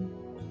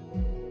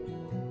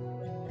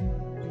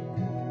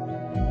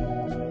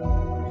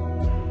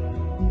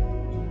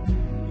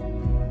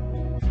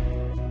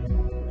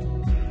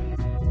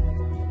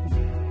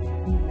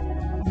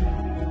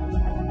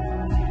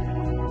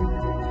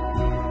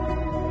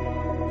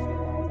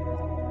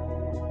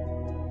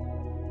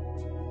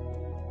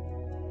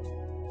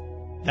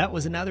 That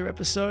was another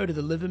episode of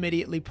the Live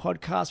Immediately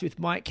podcast with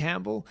Mike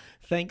Campbell.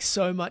 Thanks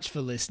so much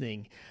for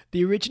listening.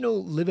 The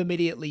original Live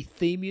Immediately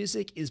theme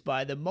music is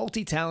by the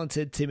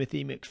multi-talented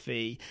Timothy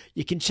McPhee.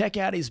 You can check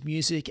out his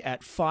music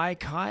at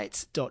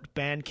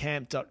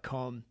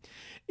firekites.bandcamp.com.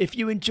 If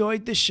you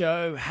enjoyed the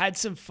show, had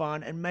some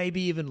fun, and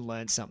maybe even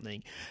learned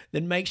something,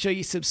 then make sure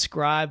you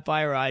subscribe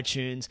via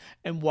iTunes.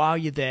 And while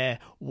you're there,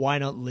 why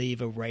not leave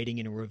a rating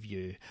and a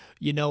review?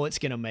 You know it's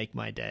going to make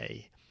my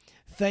day.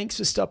 Thanks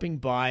for stopping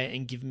by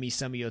and giving me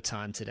some of your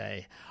time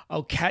today.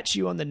 I'll catch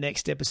you on the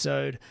next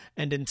episode,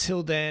 and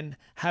until then,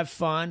 have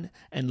fun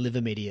and live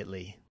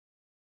immediately.